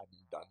dynasty and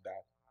hadn't done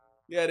that.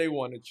 Yeah, they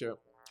won a chip.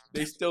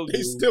 They still do.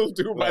 They still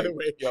do, by the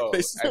way. Yo,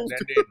 they still and then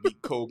do. they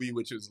beat Kobe,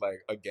 which was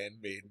like, again,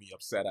 made me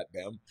upset at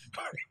them.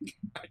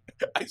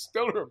 I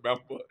still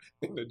remember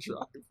in the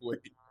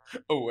driveway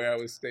where I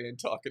was staying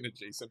talking to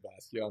Jason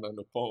Bastian on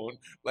the phone.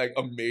 Like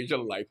a major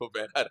life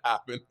event had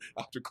happened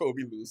after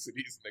Kobe lose to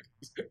these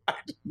niggas.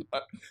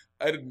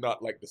 I did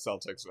not like the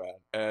Celtics,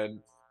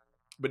 man.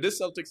 But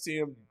this Celtics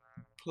team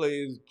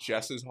plays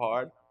just as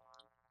hard,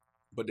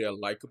 but they're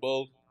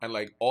likable. And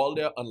like all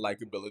their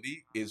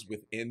unlikability is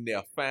within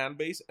their fan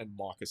base and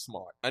Marcus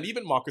Smart. And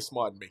even Marcus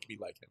Smart make me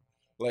like him.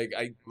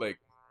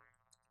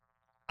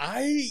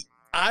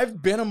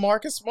 I've been a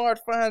Marcus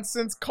Smart fan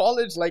since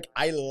college. Like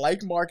I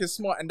like Marcus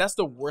Smart, and that's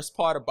the worst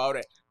part about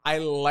it. I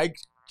like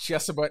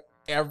just about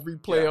every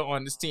player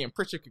on this team.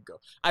 Pritchard could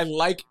go. I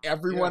like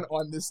everyone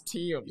on this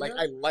team. Like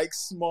I like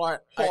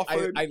Smart.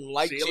 Horford, I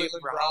like Jaylen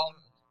Brown.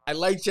 I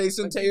like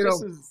Jason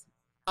Tatum.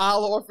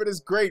 Al Horford is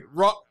great.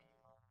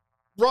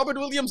 Robert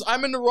Williams,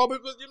 I'm in the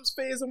Robert Williams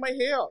phase of my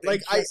hair.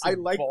 Like, I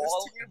like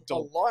this team a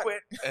lot.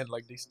 And,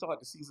 like, they start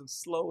the season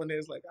slow, and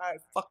it's like, all right,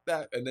 fuck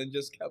that. And then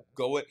just kept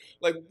going.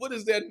 Like, what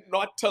is there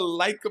not to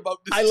like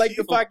about this team? I like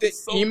the fact that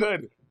it's so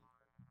good.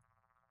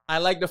 I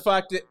like the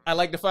fact that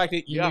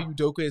Ime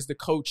Udoka is the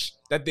coach,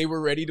 that they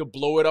were ready to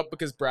blow it up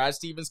because Brad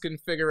Stevens couldn't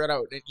figure it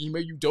out. And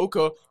Ime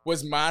Udoka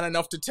was man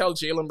enough to tell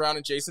Jaylen Brown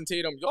and Jason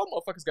Tatum, y'all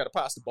motherfuckers got to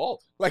pass the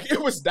ball. Like,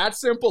 it was that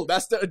simple.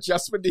 That's the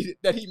adjustment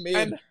that he made.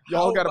 And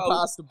y'all got to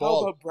pass the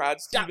ball. How about Brad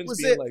Stevens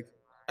being like,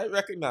 I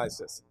recognize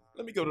this.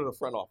 let me go to the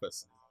front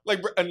office.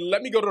 And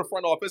let me go to the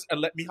front office and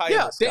let me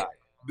hire this guy.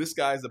 This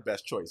guy is the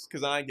best choice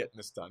because I ain't getting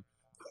this done.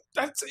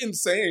 That's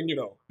insane,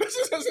 This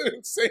is an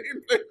insane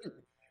thing.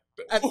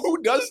 And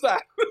who does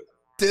that?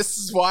 This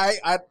is why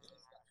I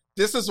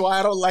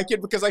don't like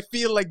it, because I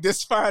feel like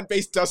this fan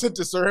base doesn't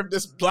deserve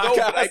this great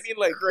ass team.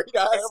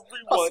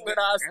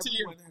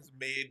 Everyone has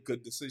made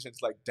good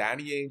decisions. Like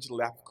Danny Ainge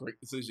left, great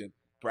decision.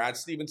 Brad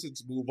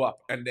Stevenson's move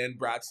up, and then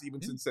Brad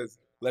Stevenson says,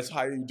 "Let's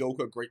hire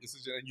Udoka," great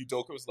decision. And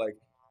Udoka was like,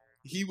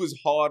 he was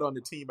hard on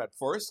the team at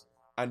first,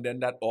 and then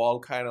that all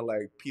kind of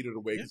like petered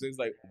away because it's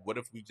like, what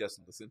if we just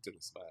listen to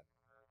this man?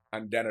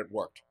 And then it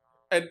worked.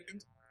 And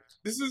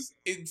this is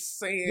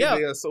insane. Yeah.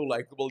 They are so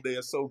likable. They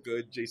are so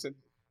good. Jason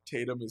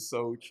Tatum is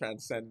so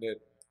transcendent.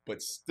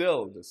 But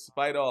still,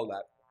 despite all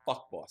that,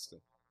 fuck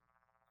Boston.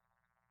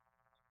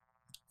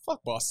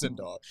 Fuck Boston,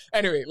 dog.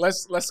 Anyway,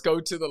 let's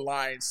go to the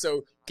line.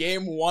 So,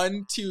 game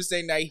 1,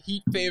 Tuesday night,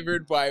 Heat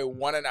favored by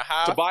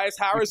 1.5. Tobias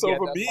Harris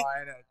over me.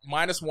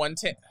 Minus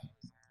 110.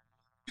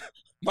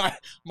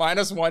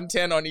 Minus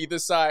 110 on either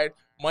side.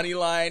 Money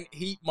line,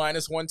 Heat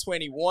minus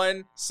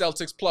 121,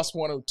 Celtics plus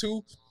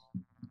 102.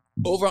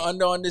 Over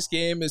under on this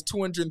game is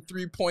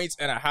 203 points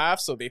and a half,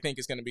 so they think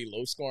it's going to be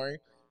low scoring.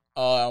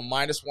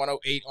 Minus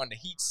 108 on the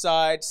Heat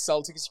side.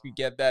 Celtics, you could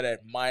get that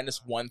at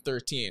minus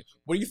 113.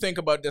 What do you think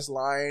about this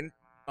line?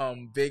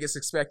 Vegas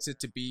expects it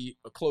to be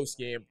a close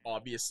game.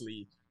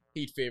 Obviously,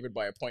 Heat favored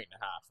by 1.5 points,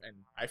 and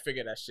I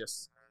figure that's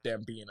just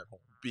them being at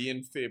home.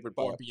 Being favored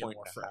by 1.5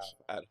 points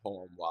at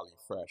home while you're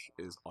fresh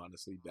is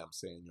honestly them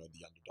saying you're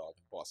the underdog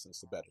and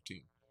Boston's the better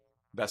team.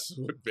 That's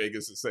what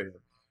Vegas is saying.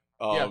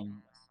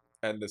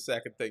 And the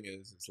second thing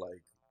is, it's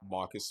like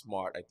Marcus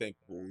Smart. I think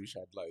Woj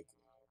had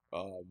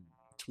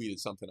tweeted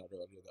something out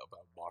earlier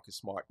about Marcus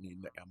Smart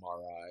needing the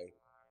MRI.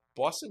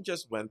 Boston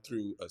just went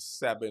through a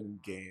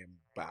 7-game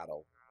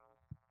battle,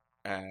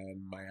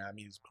 and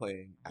Miami is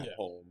playing at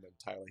home, and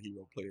Tyler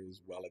Hero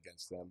plays well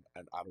against them,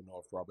 and I don't know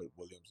if Robert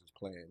Williams is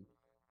playing.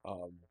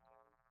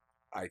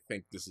 I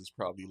think this is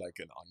probably like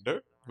an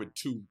under with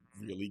two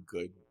really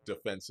good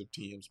defensive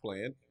teams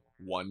playing,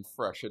 one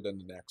fresher than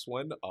the next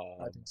one.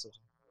 I think so.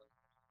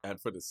 And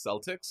for the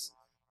Celtics,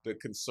 the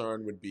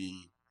concern would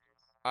be,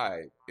 all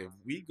right, if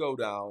we go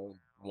down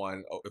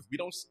 1, if we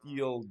don't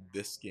steal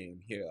this game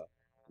here,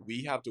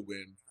 we have to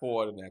win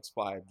 4 of the next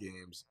 5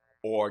 games,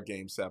 or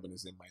Game 7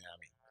 is in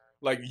Miami.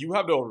 Like, you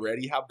have to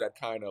already have that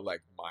kind of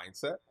like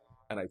mindset,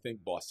 and I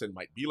think Boston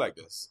might be like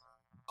this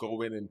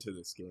going into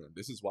this game.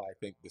 This is why I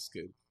think this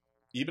could,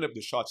 even if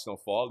the shots don't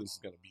fall, this is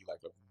going to be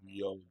like a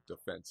real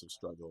defensive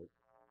struggle.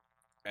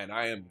 And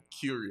I am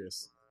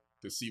curious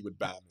to see what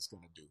Bam is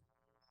going to do.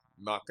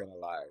 Not going to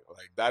lie.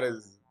 Like, that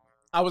is...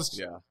 I was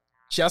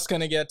just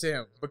going to get to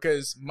him,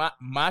 because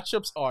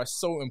matchups are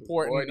so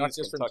important, not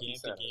just from game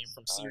to game,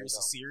 from series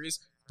to series.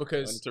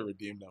 Because... I want to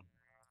redeem them.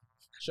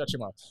 Shut your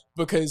mouth.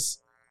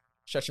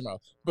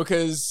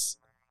 Because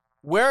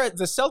where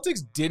the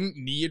Celtics didn't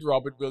need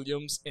Robert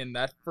Williams in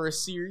that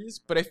first series,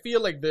 but I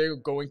feel like they're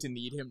going to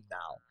need him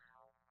now.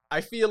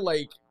 I feel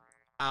like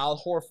Al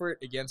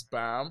Horford against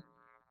Bam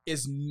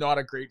is not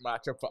a great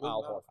matchup for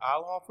Al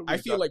Horford. I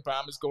feel like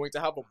Bam is going to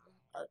have a...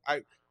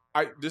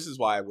 This is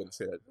why I wouldn't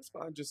say that. That's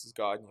fine, just as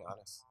guarding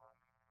Giannis.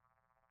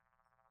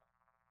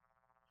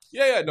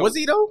 Yeah, no. Was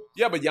he though?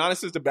 Yeah, but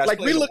Giannis is the best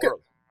player in the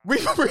world.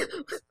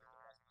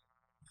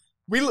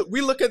 We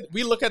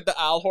look at the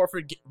Al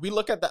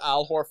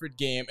Horford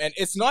game, and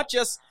it's not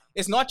just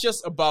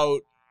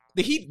about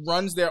the Heat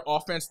runs their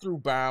offense through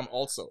Bam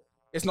also.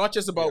 It's not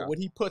just about what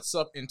he puts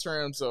up in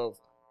terms of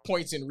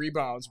points and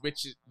rebounds,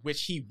 which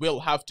he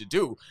will have to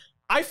do.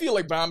 I feel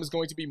like Bam is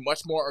going to be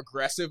much more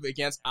aggressive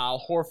against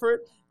Al Horford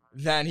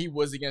than he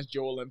was against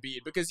Joel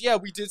Embiid. Because,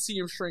 we did see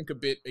him shrink a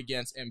bit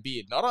against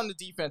Embiid. Not on the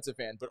defensive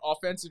end, but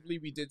offensively,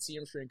 we did see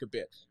him shrink a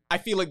bit. I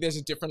feel like there's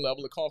a different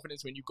level of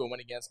confidence when you go in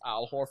against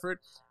Al Horford.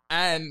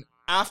 And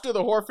after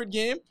the Horford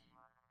game,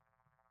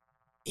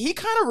 he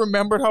kind of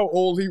remembered how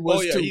old he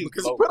was too.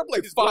 Because he put up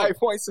like 5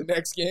 points the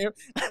next game.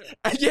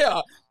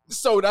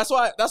 So that's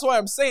why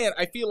I'm saying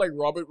I feel like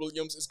Robert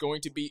Williams is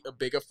going to be a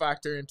bigger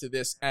factor into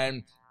this.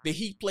 And the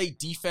Heat play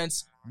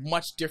defense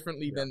much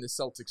differently than the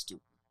Celtics do.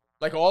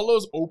 Like, all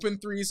those open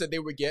threes that they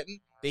were getting,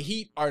 the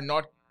Heat ain't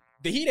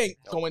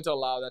going to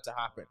allow that to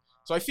happen.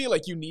 So I feel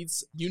like you need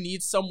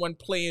someone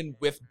playing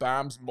with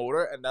Bam's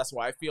motor, and that's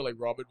why I feel like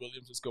Robert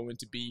Williams is going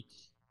to be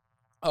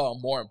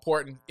more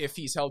important if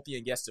he's healthy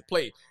and gets to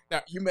play.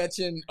 Now, you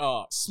mentioned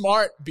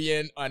Smart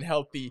being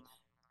unhealthy.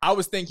 I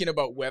was thinking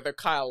about whether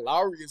Kyle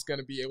Lowry is going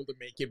to be able to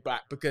make it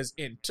back, because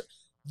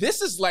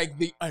this is like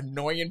the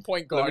annoying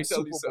point guard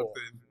Super Bowl.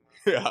 Something.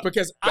 Yeah.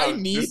 Because I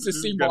need to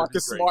see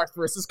Marcus Smart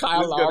versus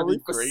Kyle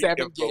Lowry for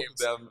 7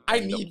 games. I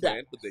need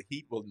that. But the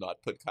Heat will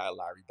not put Kyle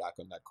Lowry back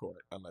on that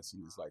court unless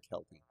he's like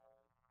healthy.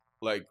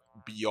 Like,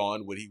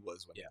 beyond what he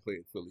was when he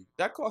played Philly.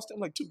 That cost him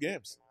like 2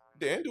 games.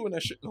 They ain't doing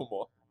that shit no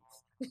more.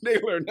 They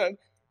learned that.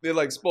 They're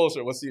like,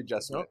 Spoelstra, what's the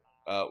adjustment?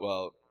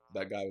 Well,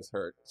 that guy was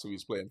hurt, so he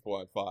was playing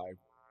 4-on-5.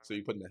 So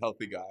you put in a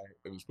healthy guy,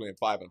 and he was playing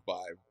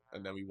 5-on-5,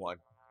 and then we won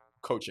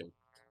coaching.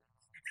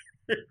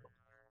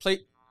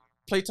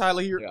 Play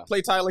Tyler Hero. Yeah.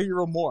 Play Tyler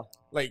Hero more.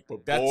 Like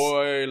But that's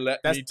boy, let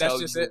me tell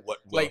just you it. what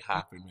will Like-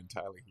 happen when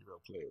Tyler Hero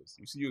plays.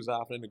 You see what's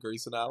happening to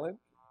Grayson Allen?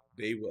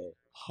 They will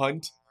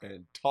hunt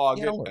and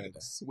target don't worry and about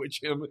that.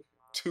 switch him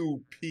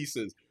to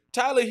pieces.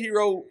 Tyler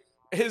Hero,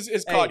 his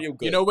cardio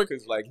good. you know what-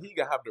 Because like he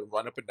gonna have to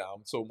run up and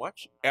down so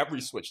much.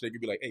 Every switch they could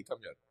be like, "Hey, come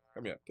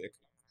here, pick."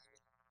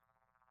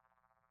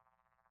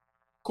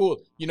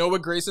 Cool. You know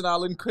what Grayson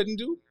Allen couldn't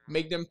do?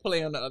 Make them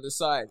play on the other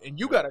side. And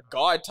you gotta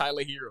guard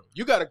Tyler Hero.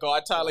 You gotta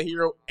guard Tyler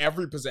Hero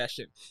every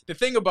possession. The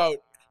thing about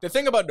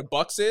the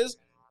Bucks is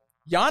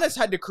Giannis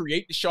had to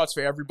create the shots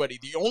for everybody.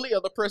 The only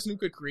other person who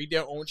could create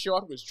their own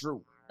shot was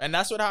Drew. And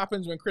that's what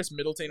happens when Chris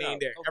Middleton ain't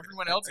there. Okay.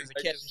 Everyone else is a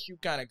catch and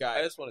shoot kind of I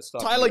guy. just want to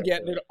stop Tyler you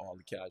getting for it- all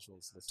the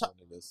casuals listening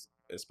to this,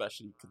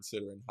 especially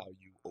considering how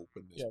you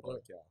open this Yeah, go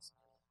ahead. podcast.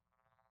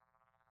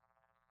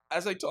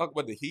 As I talk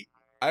about the Heat,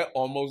 I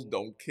almost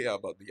don't care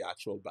about the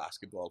actual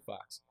basketball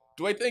facts.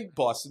 Do I think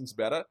Boston's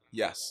better?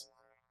 Yes.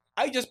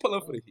 I just pull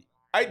up for the Heat.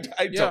 I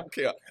Yeah. don't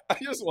care. I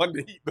just want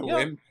the Heat to Yeah.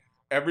 win.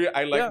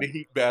 I like Yeah. the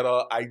Heat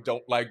better. I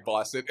don't like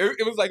Boston.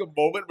 It was like a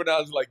moment when I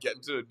was like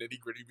getting to the nitty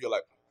gritty, be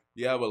like,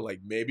 yeah, but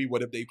like maybe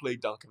what if they play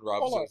Duncan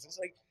Robinson? on. It's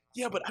like,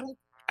 yeah, but I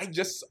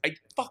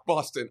fuck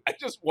Boston. I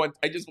just want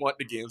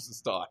the games to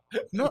start.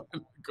 No.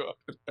 God.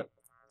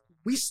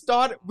 We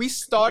started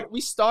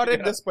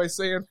Yeah. this by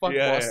saying fuck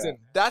Yeah, Boston.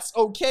 That's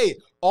okay.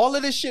 All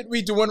of the shit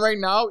we doing right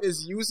now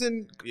is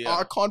using Yeah.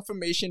 our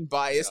confirmation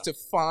bias Yeah. to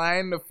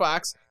find the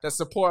facts that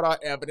support our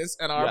evidence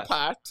and our Yeah.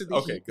 path to the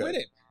Okay, Heat good.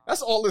 winning.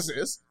 That's all this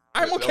is.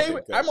 I'm Good. okay Okay,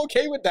 with good. I'm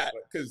okay with that.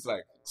 Because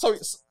like,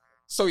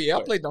 So yeah, I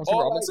Wait, played Duncan all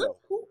I Robinson. know,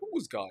 who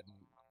was guarding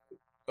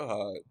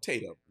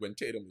Tatum when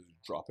Tatum was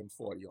dropping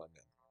 40 on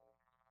them?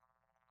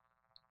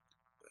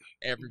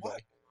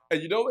 Everybody.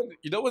 And you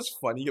know what's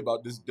funny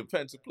about this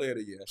defensive player of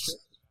the year shit?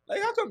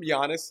 Like, how come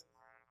Giannis?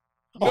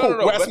 Wes but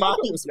how come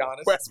Matthews.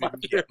 Giannis Wes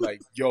didn't get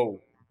like, yo,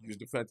 use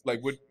defense,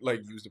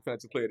 use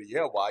defensive player of the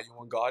year. Why you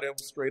want to guard him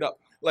straight up?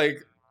 Like,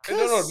 no.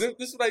 'Cause-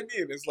 This is what I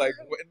mean. It's like,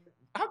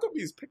 how come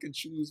he's pick and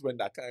choose when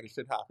that kind of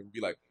shit happens? Be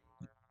like,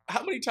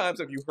 how many times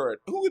have you heard?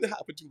 Who it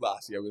happened to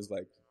last year? It was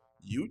like,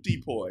 you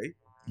deploy,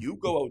 you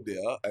go out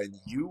there, and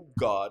you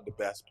guard the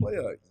best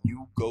player.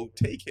 You go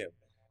take him.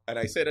 And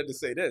I say that to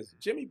say this: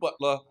 Jimmy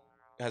Butler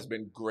has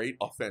been great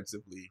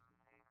offensively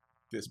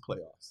this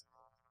playoffs.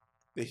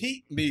 The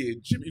Heat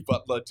need Jimmy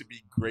Butler to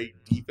be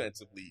great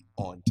defensively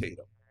on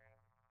Tatum.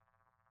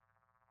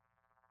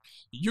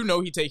 You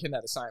know he taking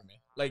that assignment.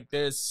 Like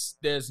there's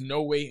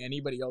no way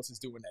anybody else is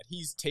doing that.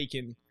 He's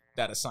taking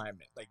that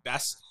assignment. Like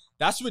that's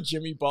what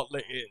Jimmy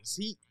Butler is.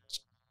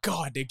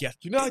 God, they get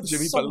You know how they're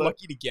Jimmy so Butler-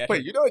 lucky to get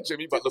Wait, him. you know what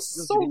Jimmy Butler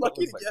so Jimmy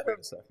lucky Butler's to get wait him.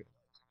 a second.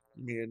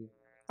 You mean,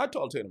 how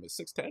tall Tatum is?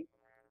 6'10"?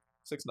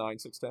 6'9",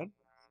 6'10"?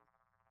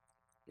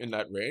 In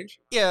that range?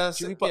 Yeah,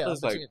 Jimmy yeah,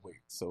 Butler's like, between- wait,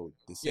 so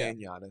this Yeah. ain't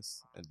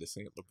Giannis and this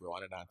ain't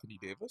LeBron and Anthony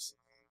Davis?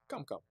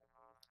 Come.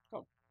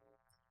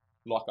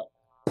 Lock up.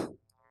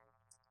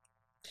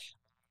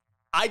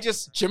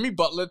 Jimmy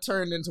Butler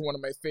turned into one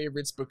of my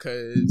favorites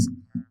because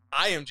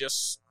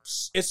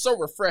it's so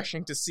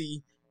refreshing to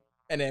see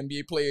an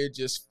NBA player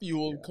just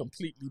fueled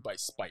completely by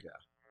spite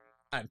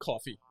and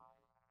coffee.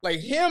 Like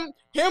him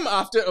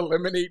after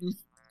eliminating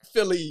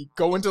Philly,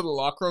 going to the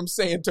locker room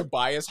saying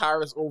Tobias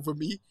Harris over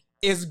me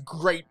is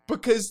great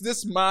because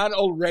this man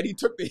already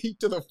took the Heat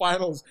to the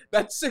finals.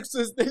 That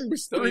Sixers thing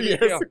was Don't 3 even years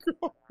care.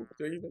 ago.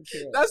 Don't even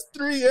care. That's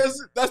 3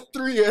 years. That's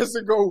 3 years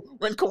ago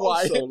when Kawhi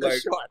Also, hit the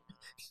like, shot.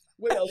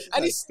 What else?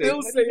 And he's still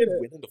not saying even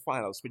it. winning the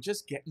finals, but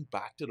just getting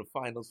back to the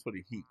finals for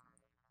the Heat.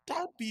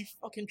 That'd be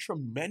fucking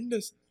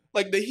tremendous.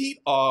 Like, the Heat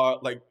are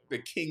like the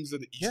kings of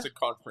the Yeah. Eastern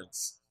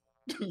Conference.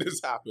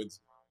 This happens.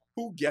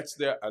 Who gets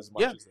there as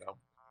much Yeah. as them?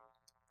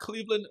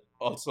 Cleveland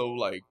also,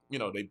 like,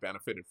 they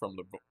benefited from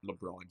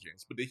LeBron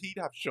James, but the Heat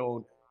have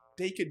shown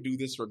they can do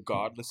this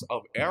regardless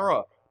of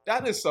era.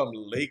 That is some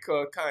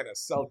Laker kind of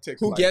Celtic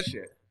Who like get-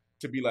 shit.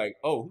 To be like,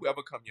 oh,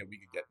 whoever come here, we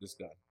can get this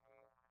done.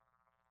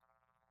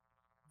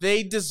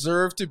 They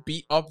deserve to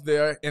be up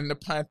there in the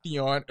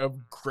pantheon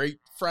of great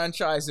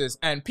franchises.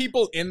 And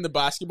people in the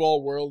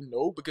basketball world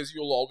know because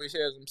you'll always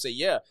hear them say,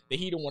 yeah, the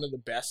Heat are one of the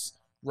best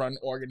run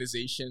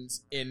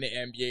organizations in the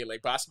NBA.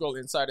 Like basketball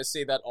insiders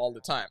say that all the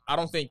time. I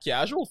don't think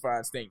casual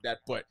fans think that,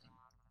 but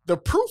the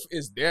proof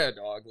is there,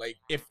 dog.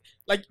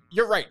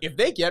 You're right. If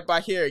they get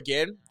back here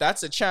again,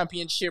 that's a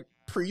championship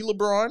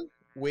pre-LeBron,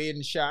 Wade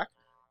and Shaq.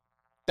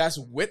 That's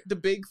with the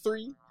big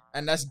three.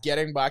 And that's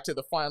getting back to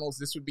the finals.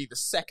 This would be the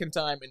second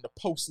time in the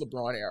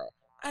post-LeBron era.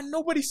 And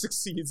nobody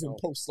succeeds in No.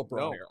 post-LeBron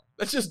No. era.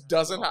 That just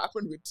doesn't No.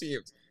 happen with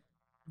teams.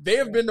 They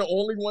have been the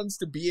only ones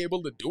to be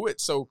able to do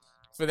it. So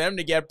for them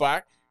to get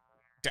back,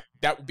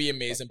 that would be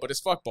amazing. But it's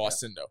fuck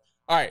Boston though.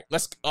 All right,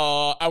 let's.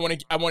 I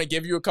want to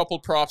give you a couple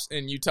props,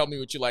 and you tell me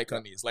what you like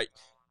on these. Like,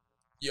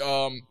 you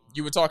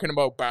were talking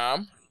about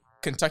Bam,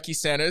 Kentucky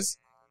centers.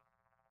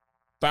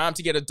 Bam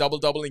to get a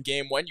double in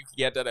game one. You can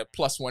get that at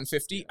plus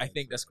 150. I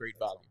think that's great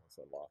value. That's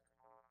a lot.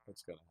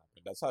 That's gonna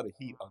happen. That's how the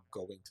Heat are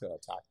going to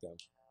attack them.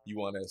 You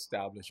want to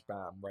establish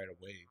Bam right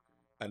away,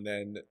 and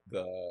then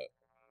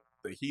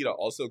the Heat are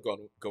also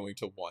going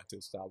to want to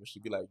establish to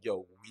be like,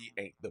 yo, we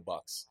ain't the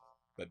Bucks.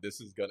 But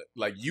this is gonna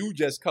like you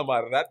just come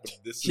out of that, but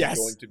this is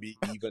going to be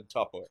even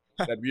tougher.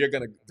 That we are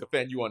gonna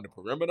defend you on the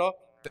perimeter,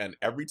 and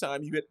every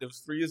time you hit those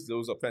threes,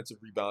 those offensive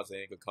rebounds they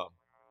ain't gonna come.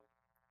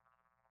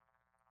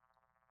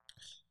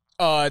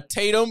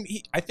 Tatum,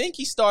 I think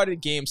he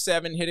started game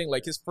 7 hitting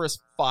like his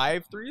first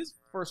 4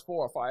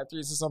 or 5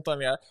 threes or something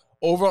like that.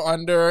 Over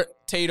under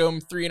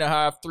Tatum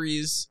 3.5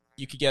 threes.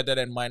 You could get that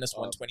at minus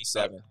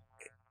 127.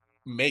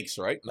 Makes,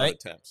 right? Not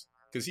attempts.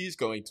 Because he's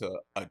going to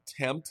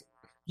attempt.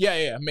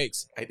 Yeah,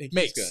 makes. I think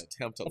he's going to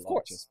attempt a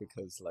lot just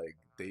because, like,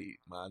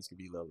 minds could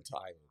be a little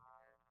tired.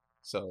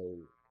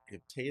 So,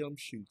 if Tatum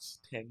shoots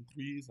 10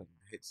 threes and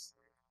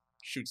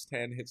shoots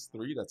 10, hits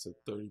 3, that's a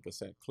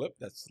 30% clip.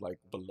 That's, like,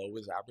 below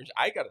his average.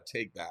 I got to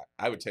take that.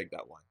 I would take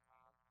that one.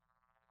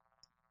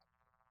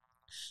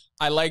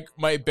 I like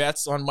my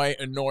bets on my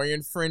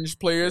annoying fringe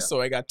players,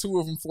 so I got 2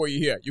 of them for you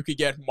here. You could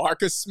get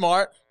Marcus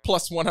Smart,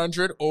 plus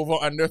 100, over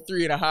under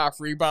 3.5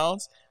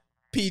 rebounds.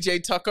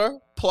 PJ Tucker,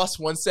 plus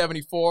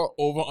 174,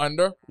 over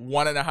under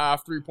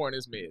 1.5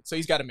 3-pointers made. So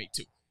he's got to make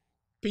 2.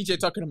 PJ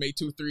Tucker to make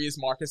 2 threes,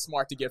 Marcus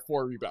Smart to get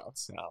 4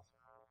 rebounds. Wow.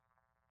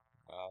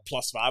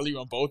 Plus value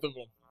on both of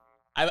them.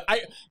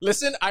 I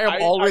listen, I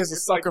am always a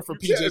sucker for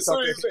PJ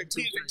Tucker.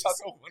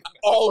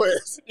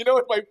 Always. You know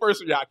what my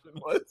first reaction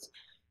was?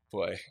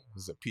 Boy,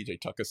 this is a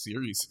PJ Tucker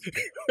series.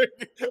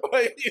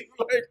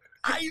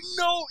 I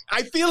know.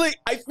 I feel like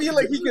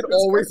he could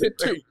always hit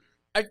 2.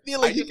 I feel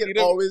like he can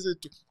always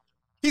hit 2.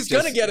 He's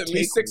gonna get at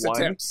least 6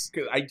 attempts.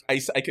 Cause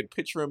I could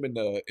picture him in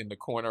the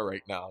corner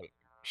right now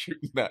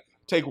shooting that.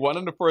 Take 1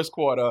 in the first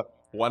quarter,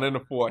 1 in the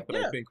fourth, and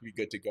I think we're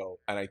good to go.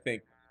 And I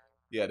think,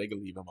 they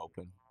can leave him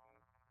open.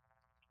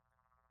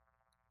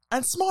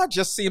 And Smart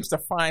just seems to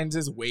find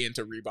his way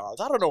into rebounds.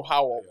 I don't know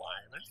how or why.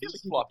 I feel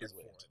like he walked his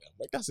way into them.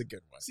 Like, that's a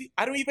good one. See,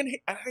 I ain't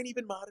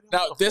even mad at him.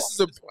 Now, this is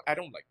I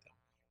don't like them.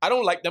 I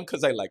don't like them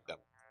because I like them.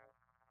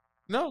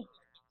 No.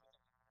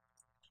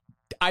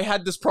 I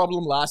had this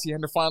problem last year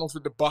in the finals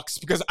with the Bucks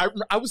because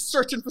I was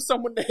searching for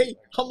someone to hate.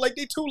 I'm like,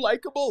 they too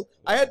likable.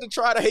 I had to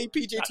try to hate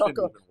PJ Tucker.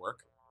 Didn't even work.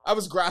 I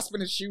was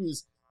grasping his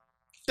shoes.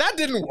 That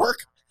didn't work.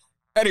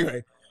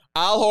 Anyway,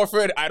 Al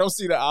Horford, I don't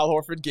see the Al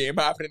Horford game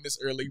happening this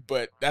early,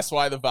 but that's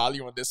why the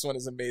value on this one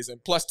is amazing.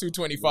 Plus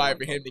 225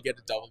 for him to get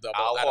a double-double.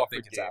 Al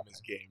Horford game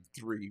is game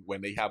 3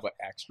 when they have an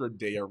extra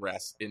day of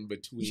rest in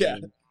between. Yeah.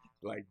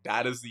 Like,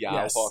 that is the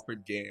Al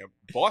Horford game.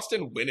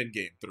 Boston winning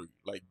game 3.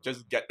 Like,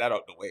 just get that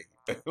out the way.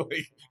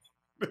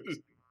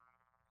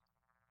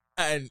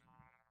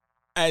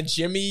 And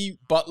Jimmy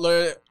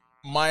Butler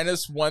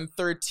minus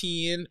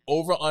 113,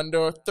 over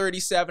under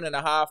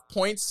 37.5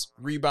 points,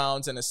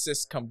 rebounds, and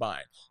assists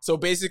combined. So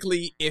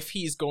basically, if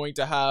he's going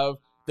to have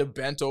the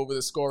bent over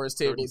the scorer's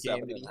table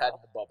game that he had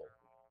in the bubble.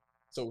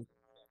 So,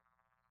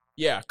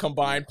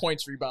 combined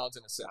points, rebounds,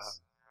 and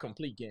assists.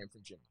 Complete game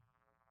from Jimmy.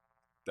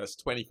 That's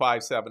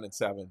 25, 7, and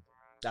 7.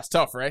 That's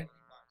tough, right?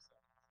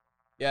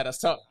 Yeah, that's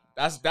tough.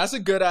 That's a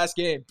good-ass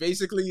game.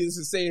 Basically, this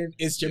is saying,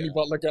 is Jimmy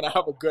Butler going to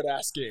have a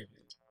good-ass game?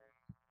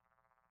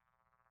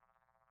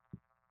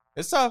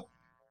 It's tough.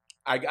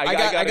 I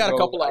got a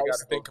couple hours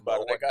to think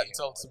about it. I got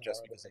until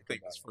just because I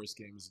think this first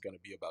game is going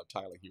to be about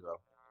Tyler Hero.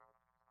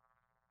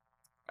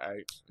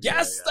 Thank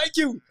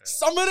you. Yeah.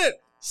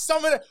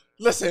 Summon it.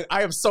 Listen,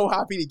 I am so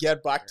happy to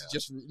get back to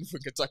just rooting for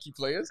Kentucky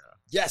players.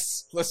 Yeah.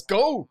 Yes, let's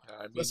go.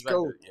 Let's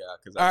go.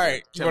 All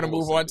right, you want to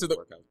move on to the...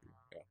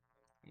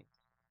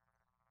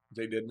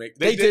 They did make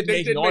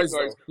noise.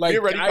 Like, we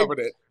already covered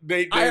it.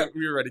 We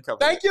already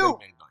covered it. Thank you.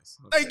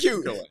 Thank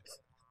you.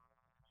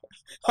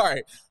 All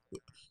right.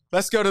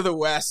 Let's go to the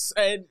West.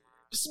 And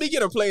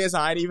speaking of players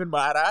I ain't even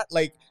mad at,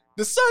 like,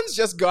 the Suns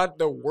just got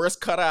the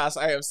worst cut-ass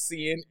I have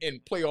seen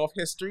in playoff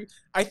history.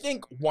 I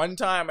think one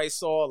time I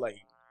saw the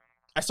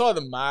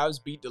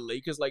Mavs beat the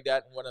Lakers like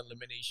that in one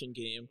elimination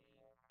game.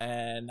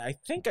 And I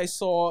think I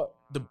saw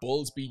the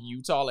Bulls beat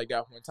Utah like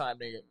that one time.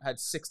 They had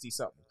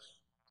 60-something.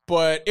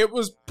 But it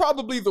was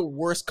probably the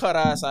worst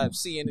cut-ass I've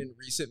seen in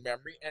recent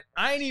memory. And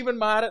I ain't even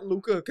mad at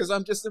Luka because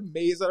I'm just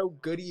amazed at how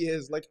good he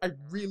is. Like, I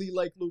really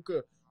like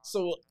Luka.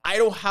 So I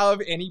don't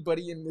have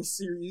anybody in this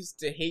series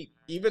to hate,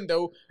 even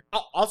though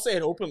I'll say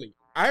it openly.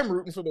 I'm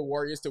rooting for the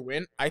Warriors to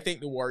win. I think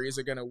the Warriors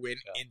are going to win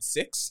in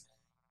 6.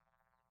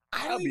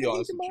 I'll be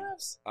honest with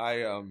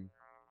you.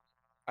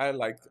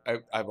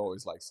 I've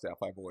always liked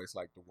Steph. I've always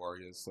liked the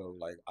Warriors. So,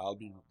 like, I'll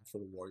be rooting for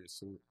the Warriors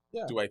too.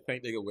 Yeah. Do I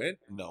think they can win?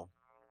 No.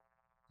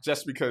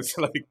 Just because,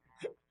 like,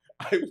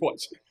 I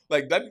watched,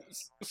 like, that,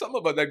 some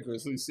about that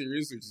Grizzlies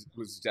series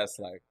was just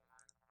like,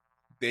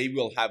 they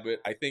will have it.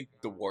 I think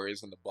the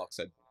Warriors and the Bucks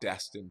are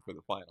destined for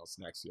the finals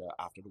next year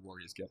after the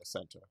Warriors get a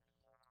center.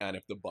 And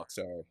if the Bucks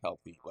are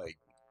healthy, like,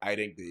 I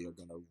think they are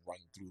going to run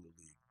through the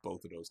league,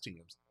 both of those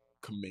teams,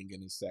 Kuminga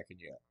in his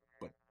second year.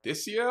 But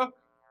this year,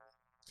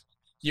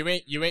 you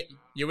ain't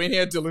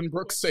hear Dylan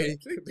Brooks say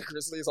the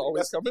Grizzlies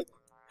always coming?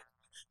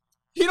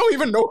 He don't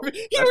even know if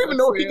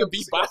he can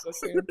beat back.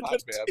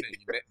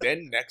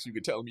 Then next you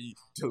could tell me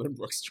Dylan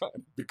Brooks trying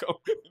to become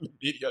in the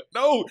media.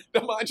 No,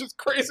 the man just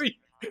crazy.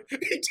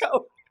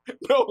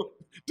 No,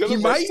 He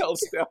Dylan might. Brooks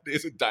tells Steph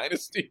there's a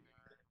dynasty.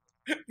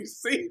 You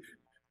see?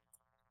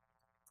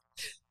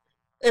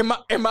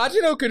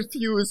 Imagine how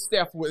confused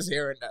Steph was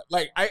hearing that.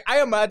 Like,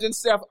 I imagine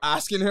Steph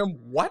asking him,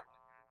 what?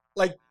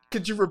 Like,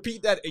 could you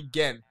repeat that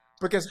again?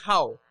 Because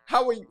how?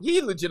 How are you?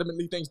 He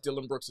legitimately thinks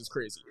Dylan Brooks is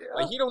crazy. Yeah.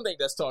 Like, he don't think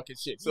that's talking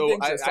shit. He so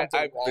thinks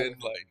I've wrong been,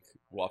 like,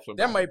 waffling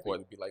that back might and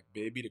forth to be like,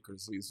 maybe the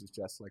Grizzlies was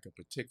just, like, a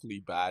particularly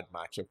bad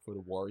matchup for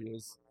the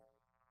Warriors.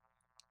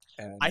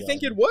 And, I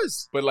think it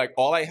was. But, like,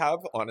 all I have,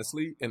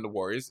 honestly, in the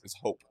Warriors is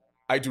hope.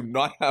 I do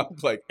not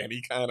have, like,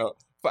 any kind of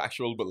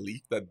factual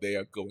belief that they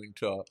are going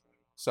to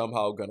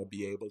somehow going to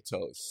be able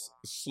to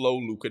slow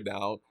Luka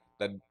down,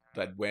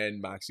 that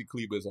when Maxi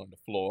Kleber's on the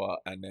floor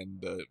and then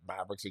the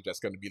Mavericks are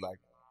just going to be like,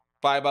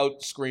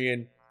 5-out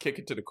screen, kick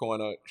it to the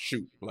corner,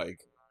 shoot.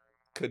 Like,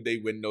 could they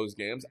win those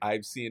games?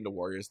 I've seen the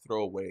Warriors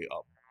throw away a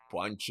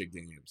bunch of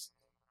games.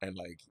 And,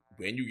 like,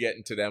 when you get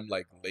into them,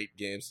 like, late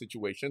game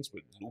situations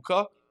with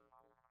Luka,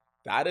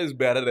 that is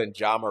better than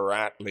Ja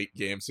Morant late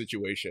game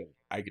situation.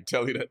 I can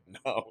tell you that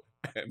now.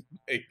 And,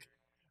 like,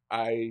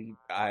 all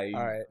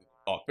right.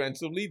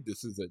 Offensively,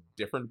 this is a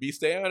different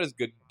beast. They aren't as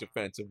good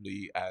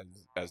defensively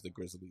as the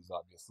Grizzlies,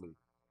 obviously,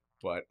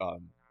 but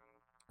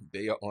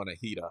they are on a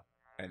heater.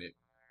 And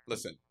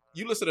listen,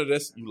 you listen to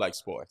this, you like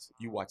sports,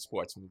 you watch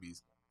sports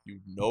movies, you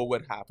know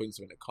what happens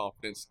when the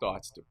confidence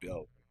starts to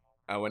build,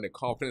 and when the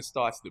confidence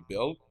starts to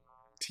build,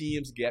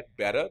 teams get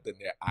better than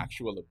their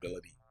actual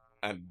ability,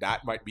 and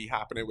that might be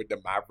happening with the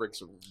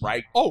Mavericks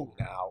right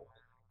now.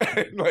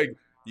 Like,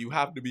 you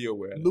have to be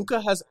aware.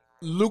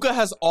 Luka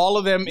has all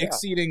of them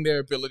exceeding their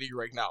ability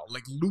right now.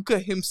 Like, Luka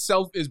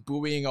himself is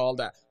buoying all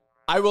that.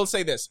 I will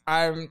say this.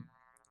 I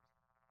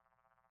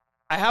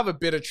have a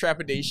bit of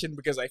trepidation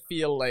because I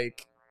feel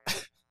like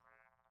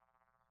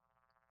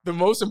the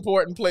most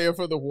important player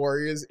for the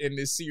Warriors in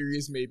this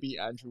series may be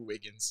Andrew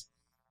Wiggins.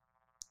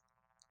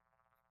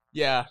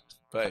 Yeah.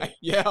 But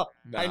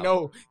I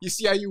know. You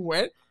see how you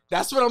went?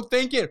 That's what I'm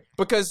thinking.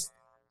 Because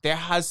there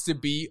has to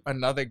be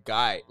another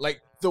guy.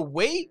 Like,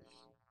 the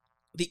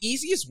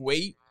easiest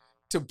way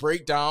to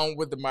break down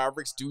what the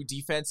Mavericks do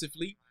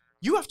defensively,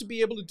 you have to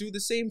be able to do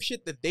the same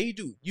shit that they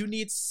do. You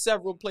need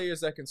several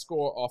players that can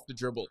score off the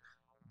dribble.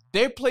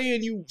 They're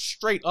playing you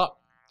straight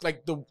up.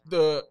 Like,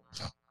 the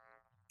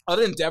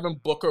other than Devin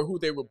Booker, who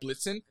they were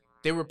blitzing,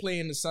 they were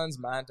playing the Suns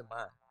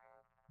man-to-man.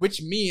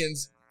 Which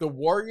means the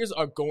Warriors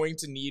are going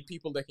to need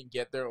people that can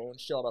get their own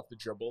shot off the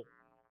dribble.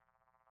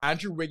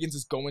 Andrew Wiggins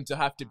is going to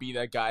have to be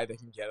that guy that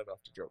can get it off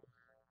the dribble.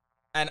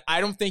 And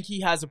I don't think he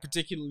has a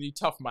particularly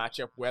tough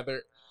matchup,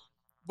 whether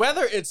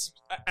it's,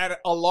 and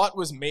a lot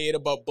was made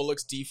about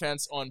Bullock's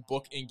defense on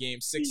Book in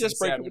Game 6 and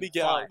 7. He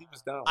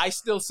was down. I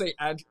still say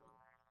Andrew.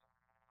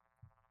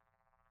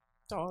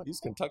 He's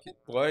Kentucky.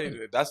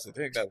 Boy, that's the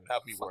thing that would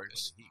have me worried.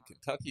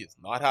 Kentucky is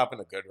not having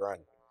a good run.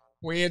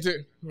 It's not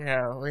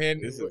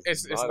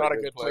a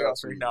good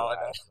playoffs right now.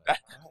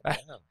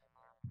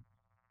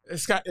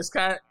 It's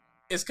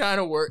kind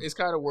of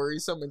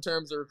worrisome in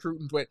terms of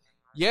recruiting, but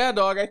yeah,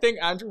 dog, I think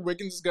Andrew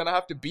Wiggins is gonna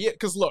have to be it.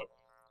 Cause look,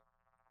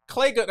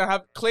 Clay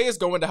is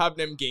going to have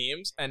them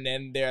games, and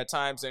then there are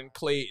times when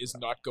Clay is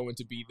not going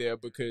to be there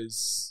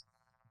because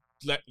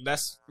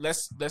let's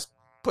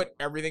put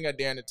everything out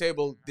there on the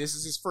table. This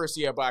is his first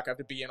year back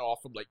after being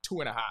off from like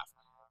 2.5.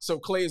 So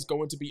Clay is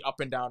going to be up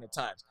and down at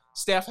times.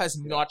 Steph has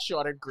not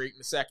shot it great in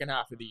the second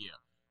half of the year.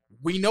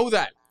 We know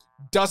that.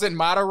 Doesn't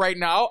matter right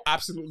now?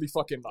 Absolutely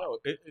fucking not. No,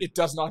 it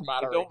does not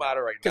matter. It don't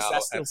matter right now.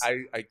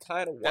 I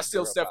kind of wonder. That's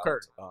still Steph Curry.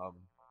 How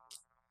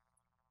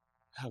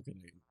can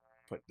I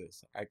put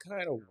this? I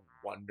kind of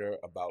wonder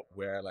about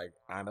where like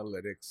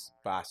analytics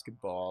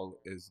basketball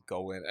is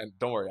going. And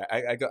don't worry,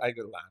 I got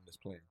land this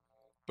plane.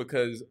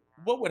 Because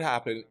what would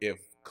happen if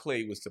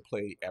Clay was to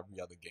play every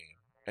other game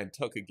and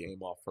took a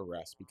game off for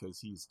rest because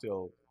he's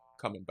still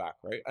coming back,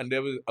 right? And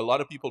there was a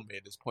lot of people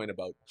made this point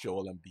about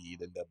Joel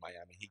Embiid and the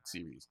Miami Heat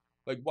series.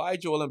 Like, why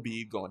Joel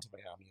Embiid going to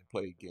Miami and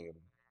play game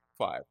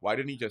 5? Why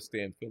didn't he just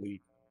stay in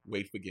Philly,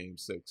 wait for game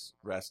 6,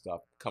 rest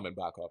up, coming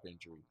back off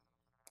injury?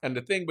 And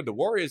the thing with the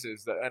Warriors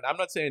is that, and I'm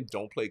not saying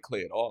don't play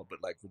Clay at all,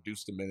 but like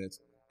reduce the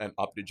minutes and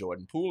up the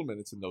Jordan Poole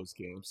minutes in those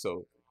games.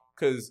 So,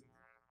 because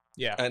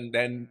and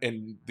then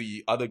in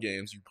the other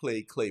games, you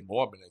play Clay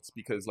more minutes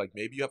because, like,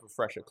 maybe you have a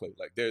fresher Clay.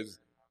 Like, there's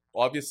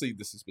obviously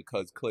this is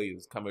because Clay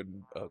is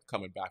coming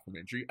back from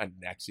injury, and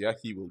next year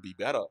he will be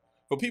better.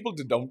 For people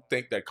that don't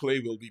think that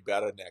Clay will be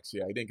better next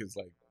year, I think it's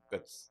like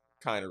that's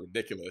kind of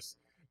ridiculous.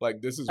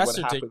 Like, this is what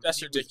happened.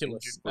 That's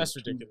ridiculous. That's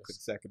ridiculous.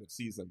 Consecutive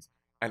seasons,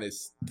 and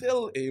is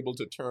still able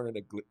to turn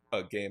in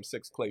a game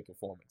 6 Clay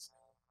performance.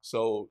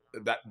 So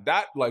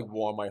that like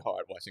warmed my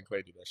heart watching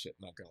Clay do that shit.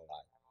 Not gonna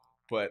lie,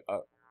 but.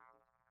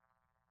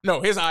 No,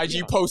 his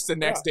IG post the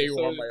next day.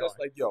 So just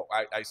like, yo,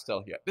 I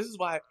still here. This is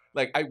why,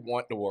 like, I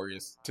want the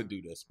Warriors to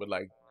do this, but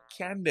like,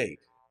 can they?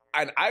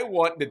 And I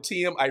want the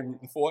team I'm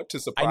rooting for to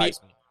surprise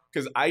me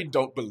because I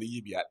don't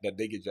believe yet that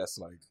they could just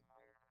like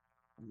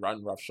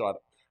run roughshod.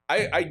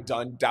 I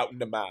done doubting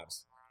the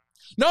Mavs.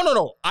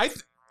 No.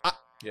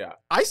 Yeah.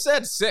 I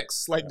said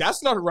 6. Like,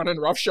 that's not running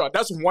roughshod.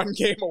 That's one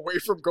game away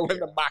from going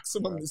the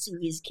maximum the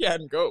series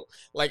can go.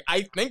 Like,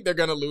 I think they're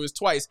going to lose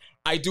twice.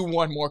 I do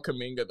want more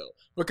Kuminga, though.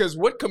 Because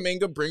what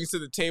Kuminga brings to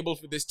the table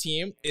for this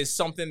team is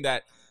something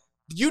that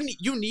you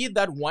need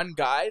that one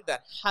guy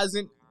that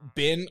hasn't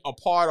been a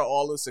part of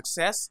all the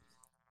success,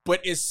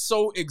 but is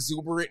so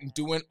exuberant and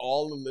doing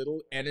all the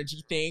little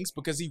energy things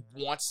because he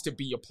wants to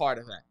be a part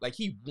of that. Like,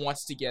 he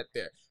wants to get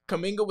there.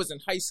 Kuminga was in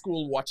high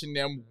school watching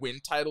them win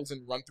titles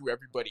and run through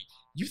everybody.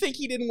 You think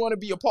he didn't want to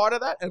be a part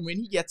of that? And when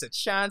he gets a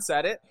chance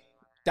at it,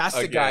 that's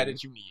the guy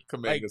that you need.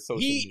 Kuminga like, social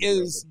he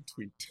media is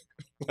tweet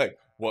like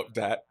what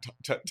that,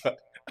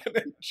 and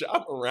then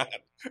Ja Morant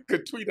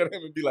could tweet at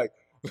him and be like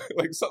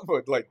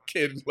something like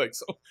kid, like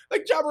so,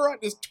 like Ja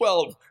Morant is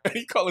 12 and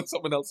he calling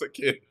someone else a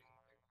kid.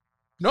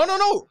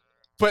 No.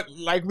 But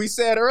like we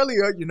said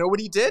earlier, you know what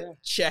he did? Yeah.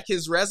 Check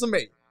his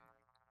resume.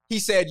 He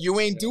said, you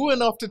ain't do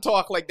enough to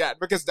talk like that,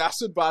 because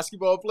that's what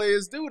basketball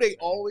players do. They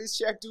always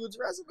check dude's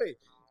resume.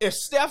 If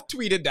Steph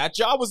tweeted that,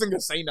 Ja wasn't going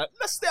to say nothing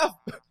to Steph.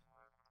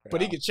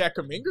 But he could check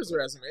Kuminga's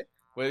resume.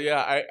 Well,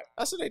 yeah,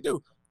 that's what they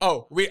do.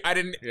 Oh, I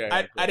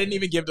didn't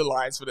even give the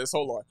lines for this.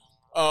 Hold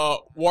on.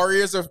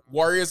 Warriors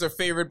are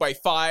favored by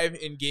 5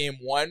 in game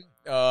 1.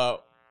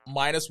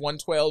 Minus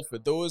 112 for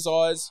those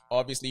odds.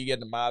 Obviously, you get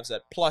the Mavs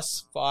at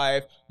plus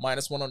 5,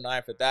 minus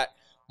 109 for that.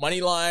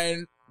 Money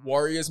line,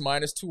 Warriors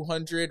minus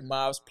 200,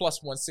 Mavs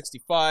plus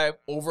 165.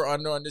 Over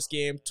under on this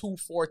game,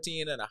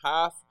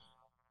 214.5.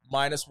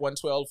 Minus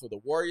 112 for the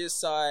Warriors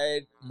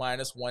side,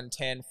 minus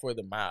 110 for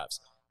the Mavs.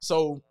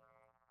 So,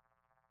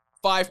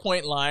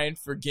 5-point line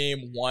for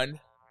game 1.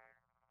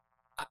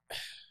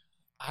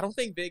 I don't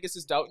think Vegas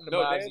is doubting the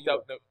Mavs.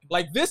 No.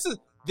 Like, this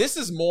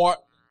is more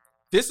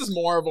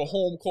of a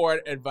home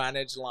court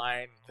advantage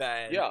line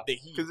than the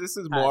Heat. Because this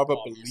is more of a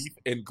belief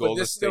in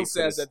Golden State. Still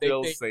says that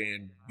still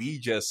saying, we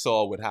just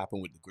saw what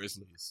happened with the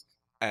Grizzlies,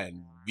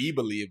 and we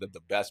believe that the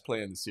best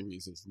player in the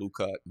series is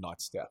Luka,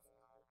 not Steph.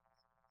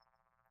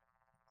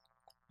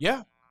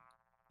 Yeah,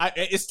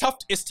 it's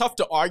tough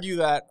to argue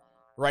that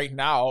right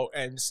now,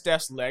 and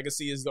Steph's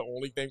legacy is the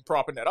only thing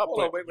propping that up.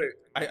 Hold on, wait.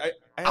 I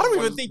don't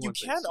even think you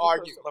can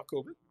argue.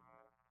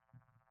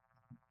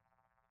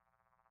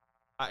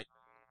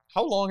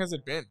 How long has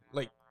it been?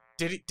 Like,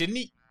 didn't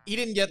he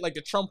didn't get like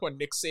the Trump or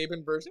Nick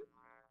Saban version?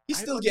 He's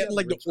still getting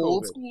like the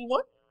old school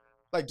one,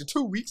 like the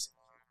 2 weeks.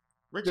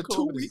 The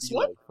 2 weeks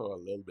one like, for a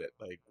little bit,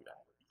 like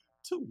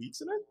 2 weeks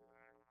in it.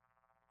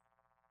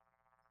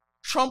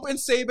 Trump and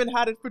Saban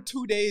had it for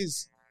 2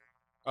 days.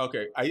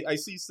 Okay, I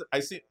see. I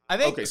think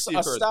okay,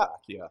 Steve Kerr's back.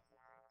 Yeah.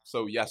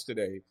 So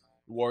yesterday,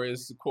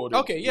 Warriors quoted.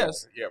 Okay.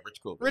 Yes. Yeah,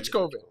 Rich Colvin.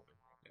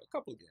 Yeah, a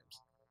couple of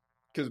games.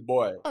 Because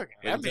boy,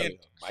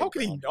 how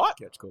could he not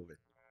catch COVID?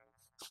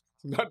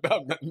 Not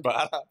nothing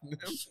bad happened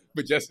to him,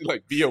 but just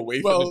like be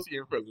away from the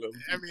team for a little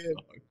bit. I mean,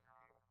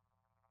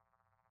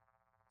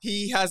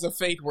 he has a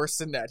fate worse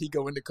than that. He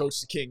going to coach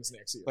the Kings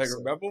next year. Like,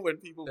 remember when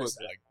people would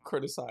like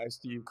criticize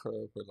Steve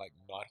Kerr for like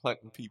not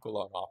hunting people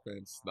on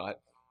offense, not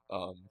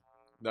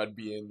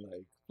being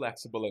like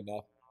flexible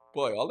enough?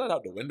 Boy, all that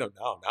out the window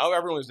now. Now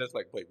everyone's just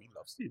like, wait, we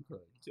love Steve Kerr.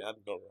 You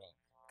can't go wrong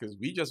because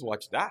we just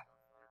watched that.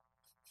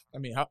 I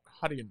mean, how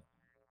do you know?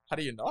 How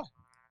do you not?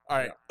 All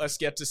right, let's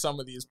get to some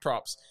of these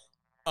props.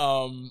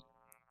 And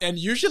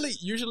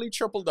usually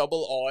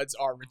triple-double odds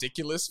are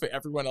ridiculous for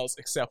everyone else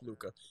except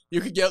Luka. You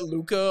could get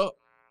Luka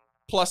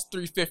plus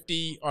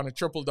 350 on a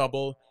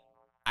triple-double.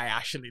 I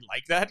actually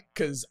like that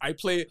because I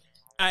play...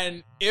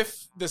 And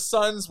if the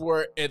Suns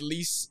were at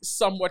least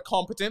somewhat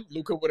competent,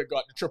 Luka would have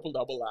gotten a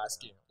triple-double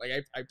last game. Like,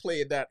 I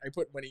played that. I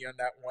put money on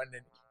that one,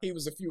 and he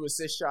was a few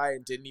assists shy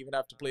and didn't even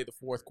have to play the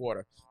fourth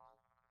quarter.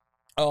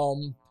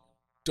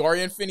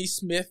 Dorian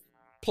Finney-Smith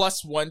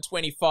plus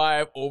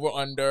 125, over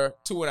under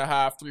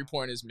 2.5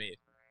 3-pointers made.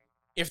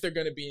 If they're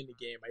going to be in the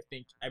game,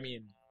 I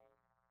mean,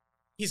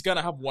 he's going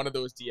to have one of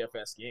those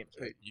DFS games.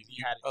 Right?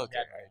 I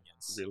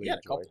really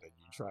enjoyed that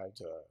you tried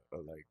to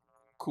like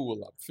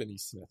cool up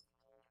Finney-Smith.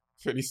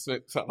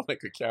 Finney-Smith sounded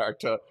like a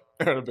character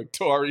in a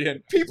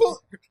Victorian.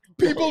 People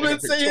been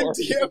saying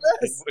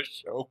DFS.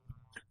 Show.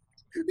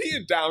 He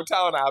in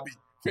Downtown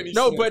Abbey.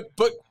 No,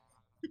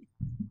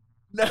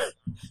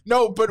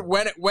 but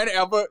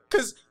whenever,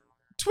 because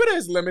Twitter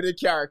is limited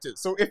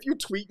characters. So if you're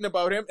tweeting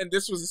about him, and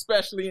this was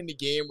especially in the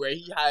game where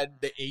he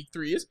had the 8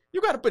 threes,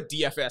 you got to put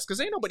DFS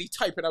because ain't nobody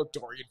typing out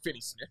Dorian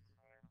Finney-Smith.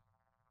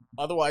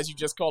 Otherwise, you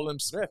just call him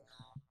Smith.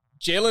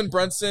 Jalen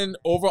Brunson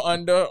over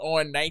under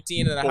on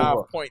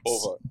 19.5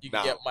 points. You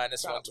can get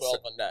minus 112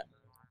 on that.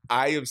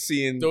 I have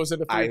seen those are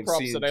the 3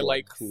 props that I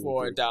like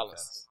for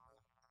Dallas.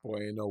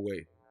 Boy, no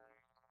way.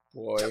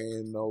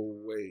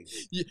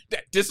 Yeah,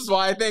 this is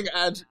why I think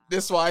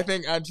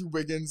Andrew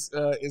Wiggins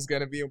is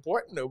going to be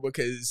important though,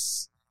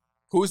 because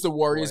who's the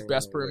Warriors'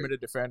 best perimeter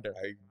defender?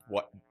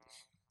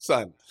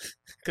 Son?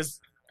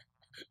 Because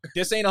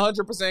this ain't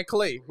 100%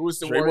 Clay. Who's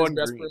the Warriors'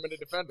 best perimeter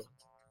defender?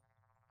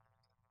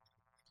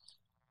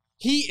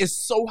 He is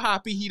so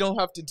happy he don't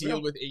have to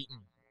deal with Ayton.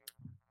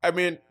 I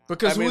mean,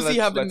 because who's he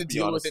having to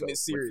deal with in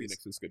this series? What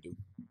Phoenix is going to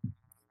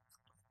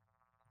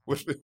do.